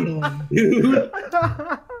 Damn, dude.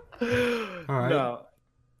 All right. No.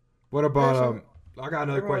 What about I got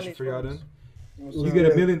another question for y'all then. You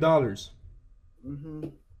get $1 million. Mm-hmm. I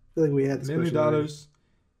feel like we had this $1 million.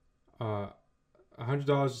 already.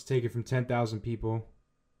 $100 is taken from 10,000 people.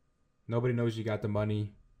 Nobody knows you got the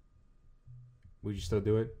money. Would you still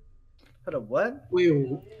do it? For the what? Wait,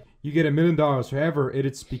 You get $1 million. However,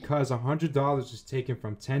 it's because $100 is taken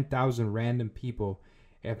from 10,000 random people.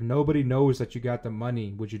 If nobody knows that you got the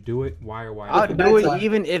money, would you do it? Why or why I'll not? do it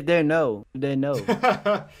even if they know. They know.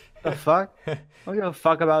 The fuck? I don't give a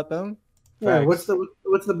fuck about them. yeah, what's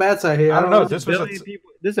the bad side here? I don't know.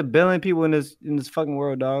 There's a billion people in this fucking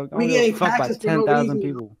world, dog. I don't We give a getting fuck about taxes for no 10,000 reason.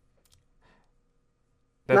 people.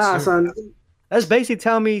 Nah, son. That's basically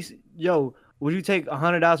telling me, yo, would you take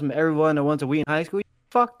 $100 from everyone that went to we in high school?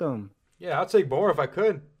 Fuck them. Yeah, I'll take more if I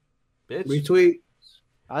could. Bitch. Retweet.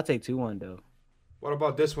 I'll take 2-1 though. What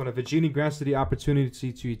about this one? If a genie grants you the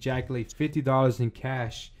opportunity to ejaculate $50 in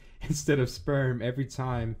cash instead of sperm every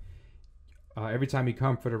time you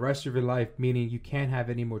come for the rest of your life, meaning you can't have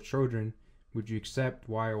any more children, would you accept?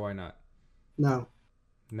 Why or why not? No.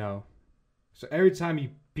 No. So every time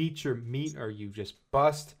you beat your meat or you just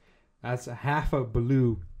bust, that's a half a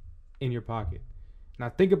blue in your pocket. Now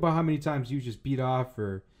think about how many times you just beat off,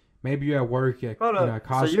 or maybe you're at work at Hold on. at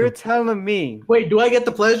So Costco. you're telling me? Wait, do I get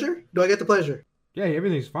the pleasure? Do I get the pleasure? Yeah,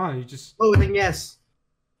 everything's fine. You just Oh, then yes.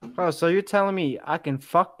 Oh, so you're telling me I can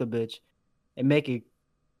fuck the bitch and make it?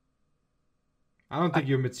 I don't think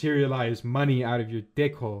you materialize money out of your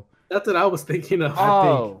dick hole. That's what I was thinking of.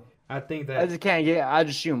 I think I that just can't get. I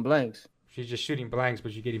just shooting blanks. she's just shooting blanks,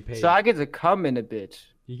 but you're getting paid. So I get to come in the bitch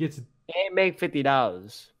You get to and make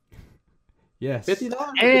 $50. yes. $50?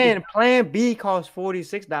 And Plan B costs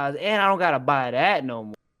 $46, and I don't gotta buy that no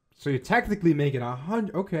more. So you're technically making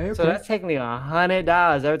 100. Okay. So that's technically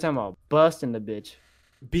 $100 every time I bust in the bitch.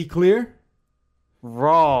 Be clear.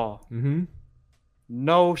 Raw, Mm-hmm.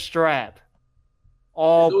 no strap, There's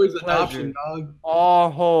all always an pleasure, option, dog.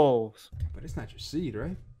 all holes, But it's not your seed,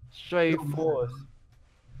 right? straight forth.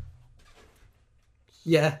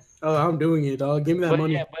 Yeah. Oh, I'm doing it, dog. Give me that But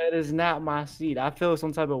money. yeah, but it's not my seed. I feel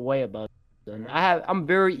some type of way about it. I'm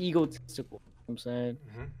very egotistical. You know what I'm saying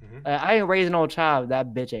I ain't raising no child.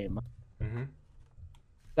 That bitch ain't mine. Mm-hmm.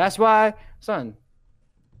 That's why, son,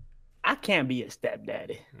 I can't be a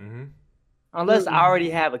stepdaddy Mm-hmm. unless I already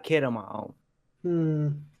have a kid of my own.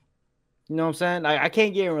 You know what I'm saying? Like I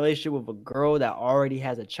can't get in a relationship with a girl that already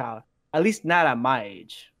has a child. At least not at my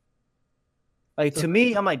age. Like to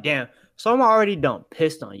me, I'm like, damn, someone already done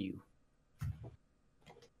pissed on you.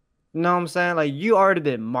 You know what I'm saying? Like you already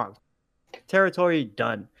been marked. Territory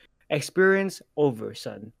done. Experience over,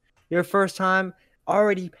 son. Your first time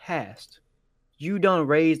already passed. You done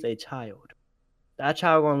raised a child. That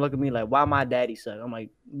child gonna look at me like, why my daddy suck? I'm like,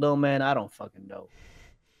 little man, I don't fucking know.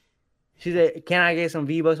 She said, can I get some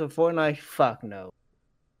V-Bucks for Fortnite? Fuck no.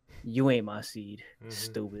 You ain't my seed.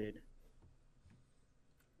 Stupid.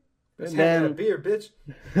 Let's Then- have that beer, bitch.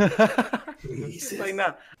 like,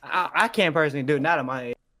 no, I can't personally do it. Not at my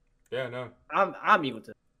age. Yeah, no. I'm equal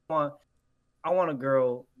to. I want a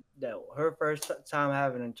girl that her first time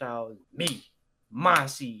having a child, me, my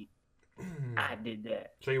seed. I did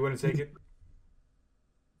that. So you wouldn't take it?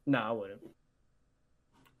 No, I wouldn't.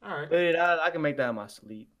 All right. But I can make that in my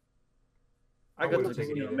sleep. I go to the wouldn't take it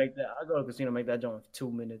casino, either. make that. I go to the casino, make that joint in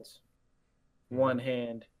 2 minutes. One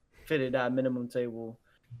hand, fitted out minimum table,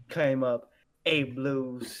 came up, 8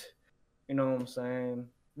 blues. You know what I'm saying?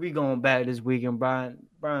 We going back this weekend. Brian's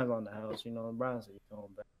on the house. You know, Brian said he's going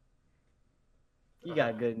back. You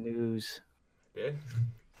got good news. Yeah.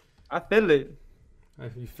 I feel it.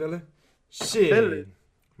 You feel it? Shit. Feel it.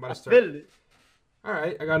 I'm about I to start. feel it. All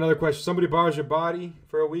right. I got another question. Somebody borrows your body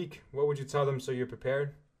for a week. What would you tell them so you're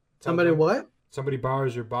prepared? Tell Somebody them. what? Somebody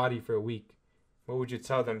borrows your body for a week. What would you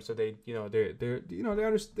tell them so they, they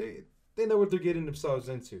understand, they know what they're getting themselves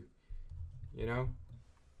into, you know?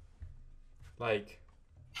 Like,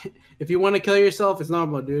 If you want to kill yourself, it's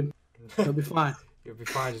normal, dude. You'll be fine. you'll be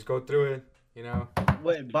fine. Just go through it, you know?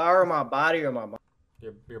 Wait, borrow my body or my mind?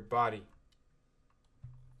 Your body.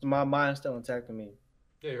 My mind's still intact to me.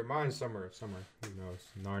 Yeah, your mind's somewhere. Who knows?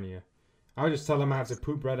 Narnia. I would just tell them I have to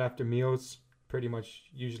poop right after meals pretty much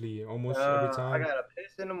usually almost every I time? gotta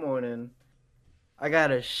piss in the morning. I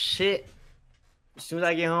gotta shit as soon as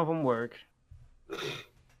I get home from work.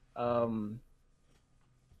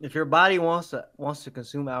 If your body wants to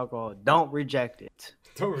consume alcohol, don't reject it.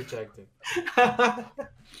 Don't reject it.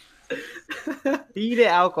 Feed it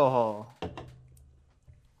alcohol.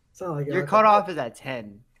 Sound like Your cutoff is at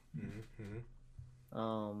 10.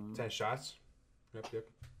 Mm-hmm. 10 shots. Yep.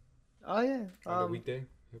 Oh yeah. On the weekday.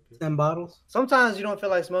 Yep. 10 bottles. Sometimes you don't feel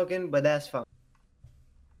like smoking, but that's fine.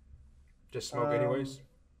 Just smoke anyways.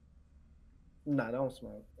 Nah, don't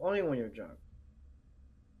smoke. Only when you're drunk,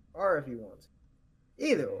 or if you want to.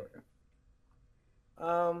 Either or.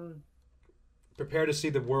 Prepare to see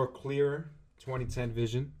the world clearer. 2010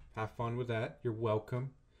 vision. Have fun with that. You're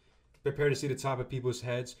welcome. Prepare to see the top of people's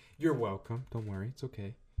heads. You're welcome. Don't worry. It's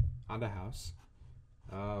okay. On the house.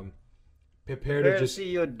 Prepare to just see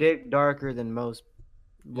your dick darker than most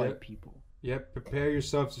white people. Yep. Prepare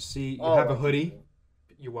yourself to see. You Oh, have a hoodie.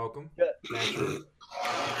 You're welcome. Yeah. Naturally.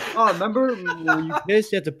 Oh, remember when you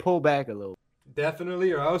piss, you have to pull back a little.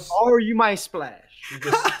 Definitely, or else Or you might splash. you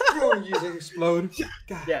just you explode.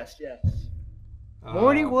 God. Yes.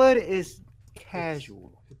 Morning wood is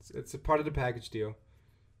casual. It's a part of the package deal.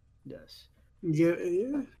 Yes. Yeah.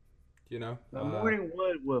 You know. Morning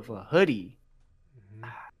wood with a hoodie. Mhm.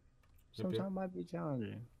 Sometimes might be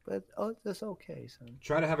challenging, but that's okay, son.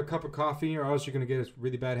 Try to have a cup of coffee, or else you're gonna get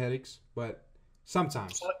really bad headaches. But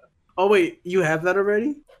sometimes Oh wait, you have that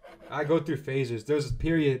already? I go through phases. There was a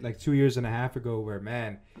period like 2 years and a half ago where,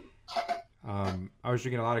 man, I was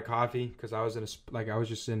drinking a lot of coffee because I was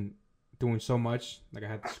doing so much. Like I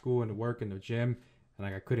had the school and the work and the gym, and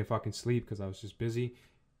like I couldn't fucking sleep because I was just busy.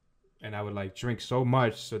 And I would like drink so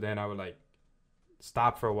much, so then I would like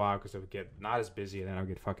stop for a while because I would get not as busy, and then I would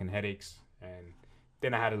get fucking headaches, and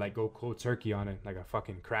then I had to like go cold turkey on it like a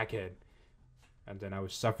fucking crackhead, and then I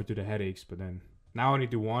would suffer through the headaches. But then now I only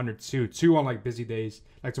do 1 or 2 on like busy days.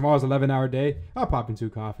 Like tomorrow's 11-hour day, I'll pop in 2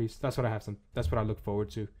 coffees. That's what that's what I look forward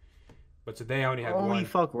to. But today I only had Only 1.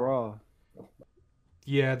 fuck raw.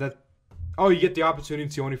 Yeah, that. Oh, you get the opportunity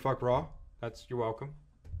to only fuck raw. You're welcome.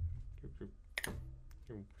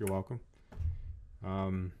 You're welcome.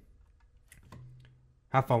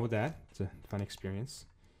 Have fun with that. It's a fun experience.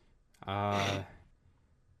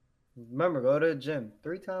 Remember, go to the gym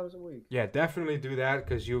 3 times a week. Yeah, definitely do that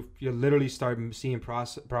because you'll literally start seeing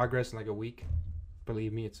progress in like a week.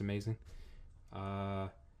 Believe me, it's amazing.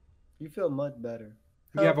 You feel much better.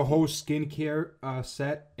 You have a whole skincare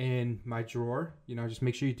set in my drawer. You know, just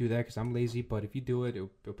make sure you do that because I'm lazy. But if you do it,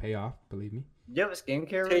 it'll pay off. Believe me. Do you have a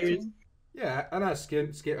skincare routine? Yeah, I'm not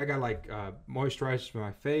skin. I got like moisturizers for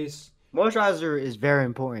my face. Moisturizer is very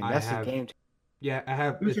important. That's the game. Yeah, I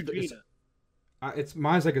have. It's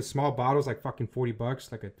mine's like a small bottle. It's like fucking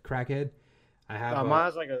 $40, like a crackhead. I have.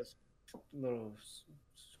 Mine's like a little.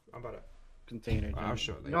 I'm about to. Container. I'll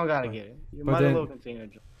show it later. You don't gotta get it. Mine's a little container.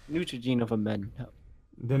 Neutrogena for men.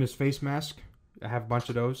 Then there's face mask. I have a bunch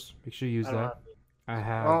of those. Make sure you use that. I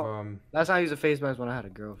have. Last time I used a face mask when I had a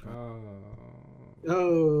girlfriend.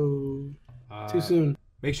 Too soon.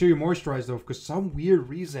 Make sure you moisturize though, because some weird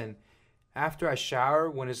reason, after I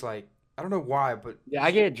shower, when it's like I don't know why, but yeah,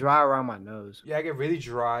 I get dry around my nose. Yeah, I get really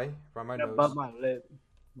dry around my nose. Above my lip.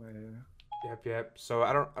 Right here. Yep. So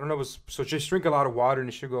I don't know. So just drink a lot of water and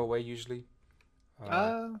it should go away usually.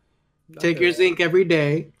 Take your zinc every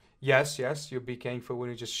day. Yes. You'll be careful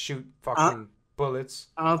when you just shoot fucking bullets.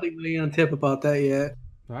 I don't think we on tip about that yet.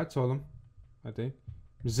 No, I told him. I think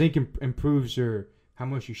zinc improves how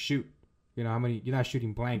much you shoot. You know how many you're not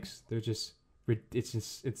shooting blanks. They're just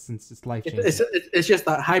it's life changing. It's just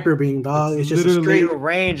a hyper beam, dog. It's just literally straight. your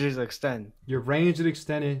range is extended. Your range is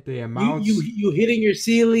extended. The amounts you hitting your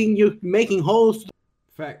ceiling. You're making holes.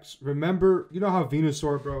 Facts. Remember, you know how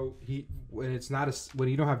Venusaur, bro. When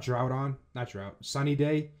you don't have sunny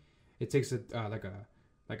day, it takes like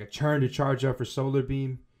a turn to charge up for solar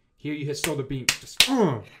beam. Here you hit solar beam, just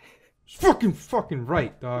fucking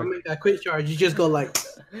right, dog. Make that quick charge. You just go like.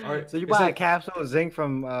 All right. So you buy a capsule of zinc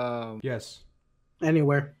from yes.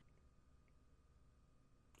 Anywhere.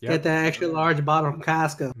 Yep. Get that extra large bottle from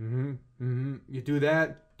Costco. You do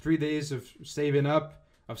that. 3 days of saving up,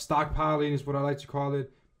 of stockpiling is what I like to call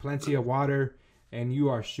it. Plenty of water, and you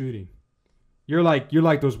are shooting. You're like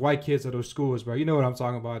those white kids at those schools, bro. You know what I'm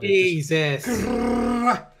talking about. Jesus. You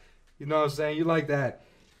know what I'm saying? You like that.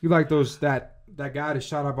 You like that guy that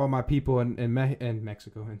shot up all my people in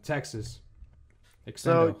Mexico, in Texas. Extendo.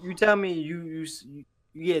 So you tell me you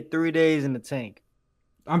get 3 days in the tank.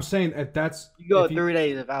 I'm saying that's you go 3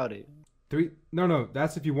 days without it. No,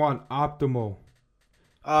 that's if you want optimal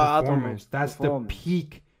performance. That's the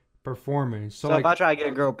peak performance. So, So like, if I try to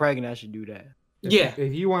get a girl pregnant, I should do that.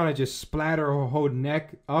 if you want to just splatter her whole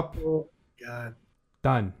neck up, Oh, God.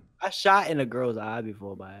 done. I shot in a girl's eye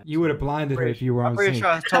before by accident. You would have blinded her if you were I'm on pretty scene.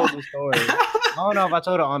 sure I told the story. I don't know if I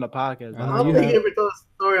told it on the podcast. I I know don't you think have. you ever told the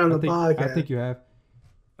story on the podcast. I think you have.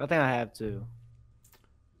 I think I have to.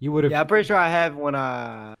 You would have. Yeah, I'm pretty sure I have when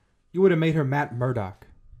I. You would have made her Matt Murdock.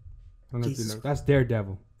 I don't know if Jesus you know. That's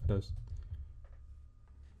Daredevil. For those.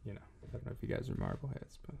 You know, I don't know if you guys are Marvel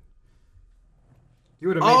heads, but you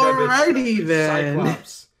would have made that Alrighty bitch then.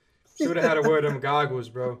 Cyclops. She would have had to wear them goggles,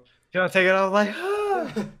 bro. Can I take it off? Like,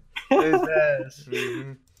 his ass.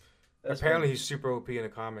 Mhm. Apparently, he's super OP in the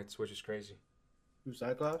comics, which is crazy. Who's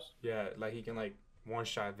Cyclops? Yeah, like he can like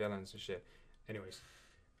one-shot villains and shit. Anyways,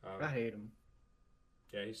 I hate him.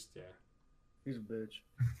 yeah, He's a bitch.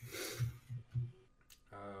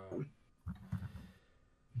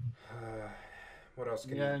 What else?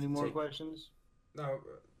 Can You got you any more take? questions? No,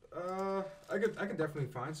 I can definitely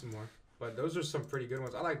find some more, but those are some pretty good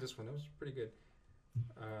ones. I like this one. That was pretty good.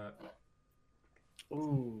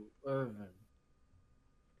 Ooh, Irvin.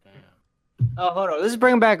 Damn. Oh, hold on. Let's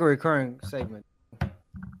bring back a recurring segment.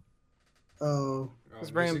 Oh. Let's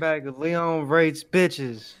bring back Leon rates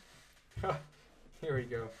bitches. Here we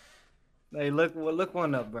go. Hey, look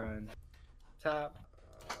one up, Brian. Top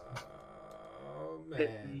Oh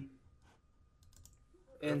man,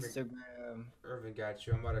 Instagram Irvin got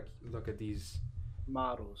you. I'm about to look at these.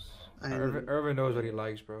 models. Irvin knows what he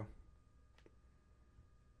likes, bro.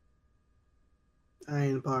 I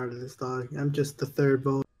ain't a part of this, dog. I'm just the third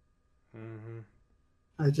vote. Mm-hmm.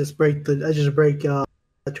 I just break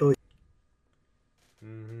that choice.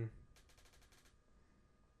 Mm-hmm.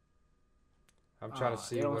 I'm trying to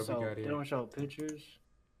see what we got They here. don't show pictures.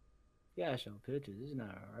 Yeah, show pictures. It's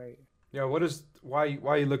not alright. Yeah, why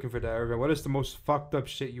are you looking for that, Irvin? What is the most fucked up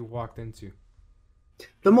shit you walked into?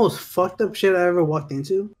 The most fucked up shit I ever walked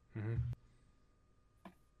into? Mm-hmm.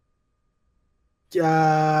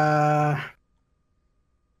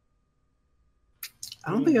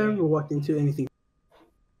 I don't think I ever walked into anything.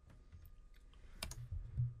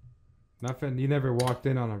 Nothing. You never walked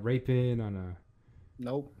in on a rape-in,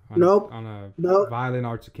 Nope. Nope. on a Nope. violent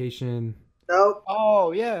altercation. Nope.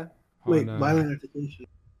 Oh yeah. Wait, on, violent altercation.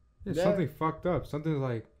 Yeah, Yeah. something fucked up. Something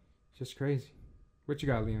like just crazy. What you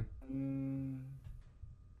got, Leon?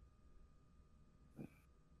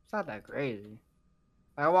 It's not that crazy.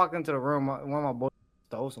 I walked into the room. One of my boys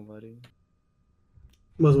stole somebody.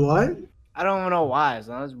 Was what? I don't even know why.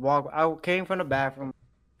 So I just walk. I came from the bathroom.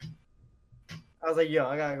 I was like, "Yo,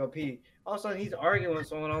 I gotta go pee." All of a sudden, he's arguing with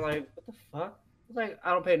someone. I'm like, "What the fuck?" I was like,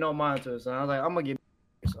 "I don't pay no mind to it." So I was like, "I'm gonna get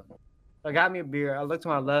something." I got me a beer. I looked to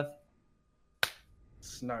my left.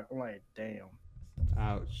 Snark. I'm like, "Damn."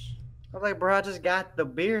 Ouch. I was like, "Bro, I just got the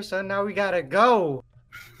beer, son. Now we gotta go."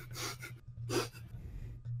 So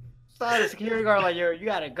the security guard like, "Yo, you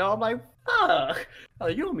gotta go." I'm like, "Fuck." I was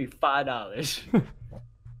like, "You owe me $5."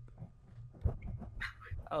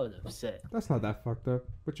 I was upset. That's not that fucked up.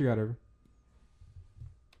 What you got, Irvin?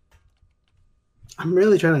 I'm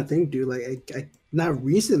really trying to think, dude. Like, I not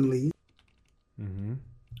recently. Mm-hmm.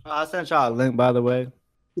 I sent y'all a link, by the way.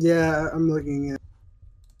 Yeah, I'm looking at.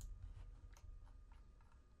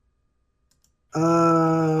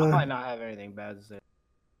 I might not have anything bad to say.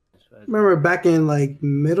 Remember back in like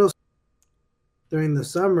middle school, during the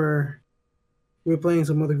summer, we were playing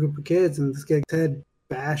some other group of kids, and this kid's head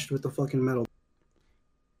bashed with the fucking metal.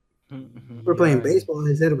 We were playing baseball, and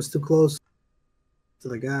his head was too close to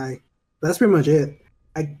the guy. That's pretty much it.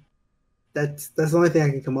 That's the only thing I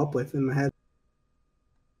can come up with in my head.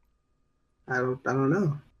 I don't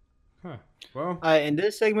know. Huh. Well, In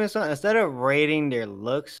this segment, son, instead of rating their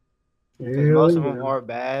looks, because There most we of them go. are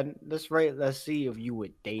bad, let's see if you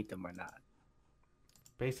would date them or not.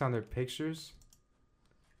 based on their pictures,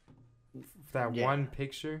 that Yeah. one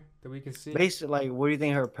picture that we can see. Basically, like, what do you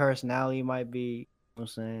think her personality might be? You know what I'm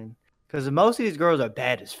saying? Because most of these girls are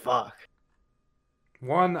bad as fuck.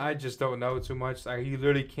 One, I just don't know too much. You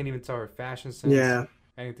literally can't even tell her fashion sense. Yeah.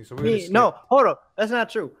 Anything. So we're gonna skip. No, hold up. That's not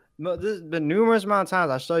true. No, there's been numerous amount of times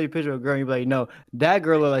I show you a picture of a girl and you be like, no, that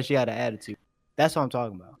girl look like she had an attitude. That's what I'm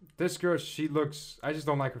talking about. This girl, she looks. I just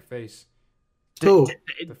don't like her face. Who?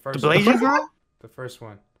 The first The Blasian one. girl? The first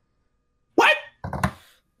one. What?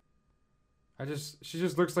 She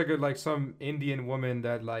just looks like some Indian woman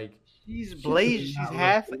that like. She's Blasian. She's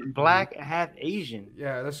half black, half Asian.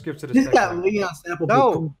 Yeah, let's skip to the This second got one. Leon sample.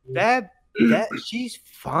 No, that she's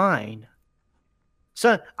fine.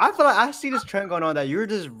 Son, I feel like I see this trend going on that you're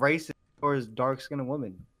just racist towards dark skinned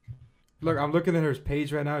women. Look, I'm looking at her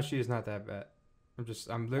page right now. She is not that bad.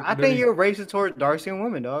 I'm I think you're racist towards dark skinned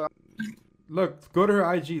women, dog. Look, go to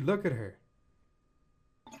her IG. Look at her.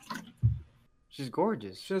 She's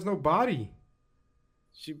gorgeous. She has no body.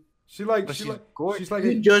 She's gorgeous. She's like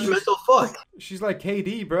You judgmental fuck. She's like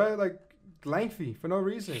KD, bro. Like lengthy for no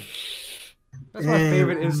reason. That's my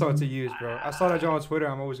favorite insult to use, bro. I saw that on Twitter.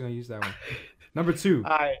 I'm always gonna use that one. Number 2.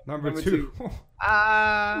 All right. Number two.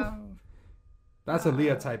 That's a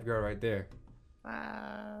Leah type girl right there. All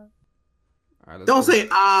right, Don't say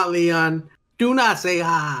Leon. Do not say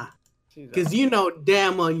because you know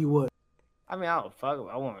damn well you would. I mean, I don't fuck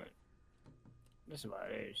her. I want. That's about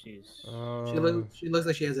it. She looks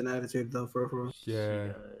like she has an attitude though. For yeah.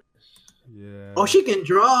 Yeah. Oh, she can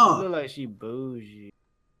draw. She look like she bougie.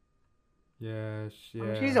 Yeah. I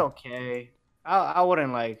mean, she's okay. I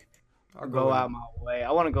wouldn't like go out my way.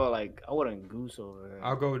 I wouldn't goose over her.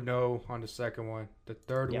 I'll go no on the second one. The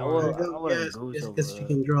third one. I wouldn't goose over her. She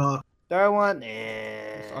can draw. Third one,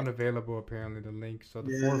 it's unavailable apparently. The link. So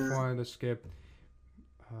the fourth one, let's skip.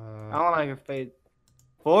 I don't like her face.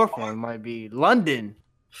 Fourth one might be London.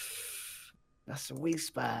 That's a weak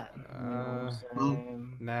spot. You know what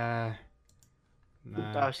I'm Nah.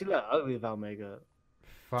 Dog, she look ugly without makeup.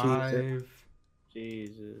 5.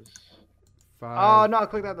 Jesus. 5. Oh no! I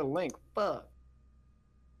clicked out the link. Fuck.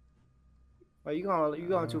 Wait, you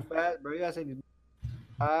going too fast, bro? You gotta say these.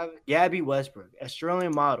 5. Gabby Westbrook,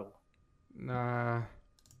 Australian model. Nah.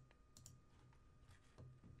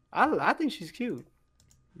 I think she's cute.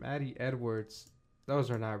 Maddie Edwards. Those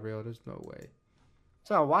are not real. There's no way.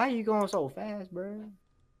 So why are you going so fast, bro?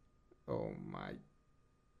 Oh my.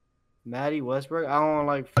 Maddie Westbrook. I don't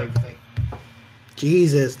like fake.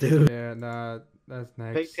 Jesus, dude. Yeah, nah. That's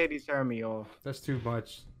next. Fake titties turn me off. That's too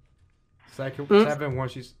much. Second,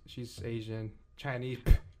 7-1. She's Asian, Chinese.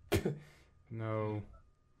 No.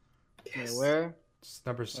 Yeah, where? It's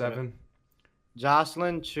number 7.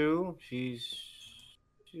 Jocelyn Chu. She's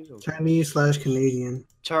okay. Chinese/Canadian.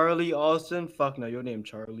 Charlie Austin. Fuck no, your name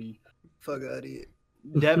Charlie. Fuck out of here.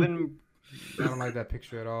 Devin. I don't like that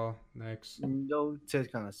picture at all. Next. No, tits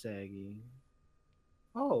kind of saggy.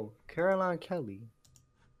 Oh, Caroline Kelly.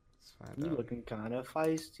 Let's find You out. looking kind of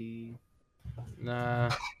feisty. Nah.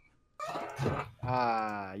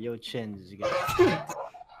 Your chin's got me.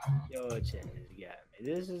 Your chin's got me.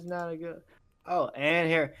 This is not a good. Oh, and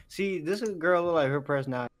here. See, this girl look like her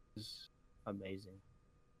personality is amazing.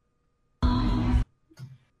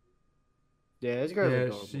 Yeah, this girl's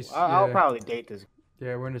adorable. I'll probably date this.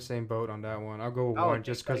 Yeah, we're in the same boat on that one. I'll go with 1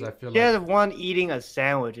 just because I feel she like. has one eating a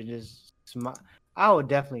sandwich and just smile. I would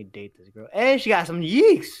definitely date this girl. And she got some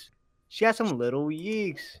yeeks. She got some little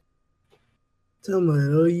yeeks. Some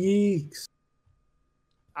little yeeks.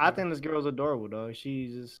 I think this girl's adorable, though. This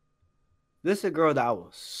is a girl that I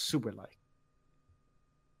will super like.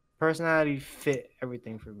 Personality fit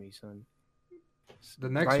everything for me, son. The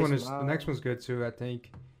next one's good too, I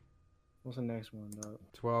think. What's the next one, dog?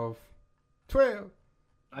 12.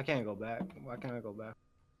 I can't go back. Why can't I go back?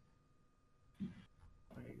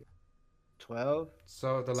 12.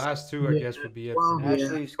 So the last 2, I guess, would be it. 12,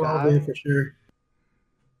 Ashley Sky. 12 for sure.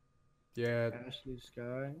 Yeah. Ashley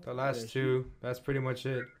Sky. The last 2. That's pretty much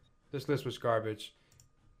it. This list was garbage.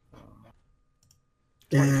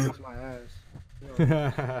 Damn. My ass.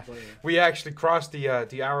 We actually crossed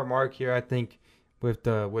the hour mark here, I think, with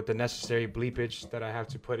the necessary bleepage that I have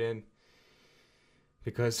to put in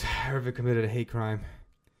because Irvin committed a hate crime.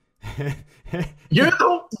 You're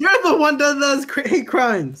the one that does hate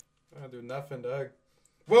crimes. I do nothing, Doug.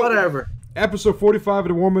 Well, whatever. Episode 45 of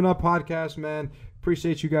the Warming Up Podcast, man.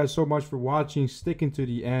 Appreciate you guys so much for watching, sticking to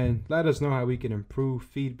the end. Let us know how we can improve.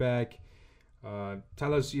 Feedback.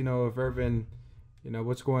 Tell us, if Irvin,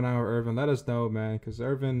 what's going on with Irvin. Let us know, man, because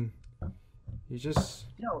Irvin, he's just.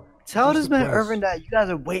 Tell just this man depressed. Irvin that you guys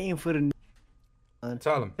are waiting for the.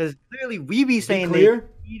 Tell him. Because clearly we be saying that clear.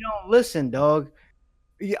 you don't listen, dog.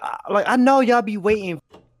 Yeah, like I know y'all be waiting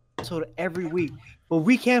for every week, but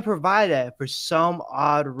we can't provide that for some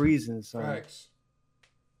odd reason, son. Facts.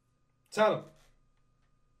 Tell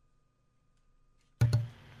him.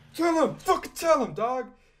 Tell him. Fucking tell him,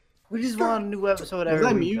 dog. We just want a new episode Was every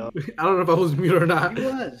I week. mute? Dog. I don't know if I was mute or not. He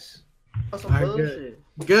was. That's some Alright, bullshit.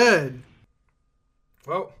 Good.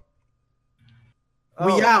 Well,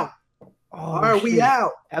 We out. Oh, All right, we shit.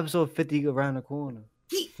 out. Episode 50 around the corner.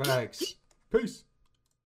 facts. Peace.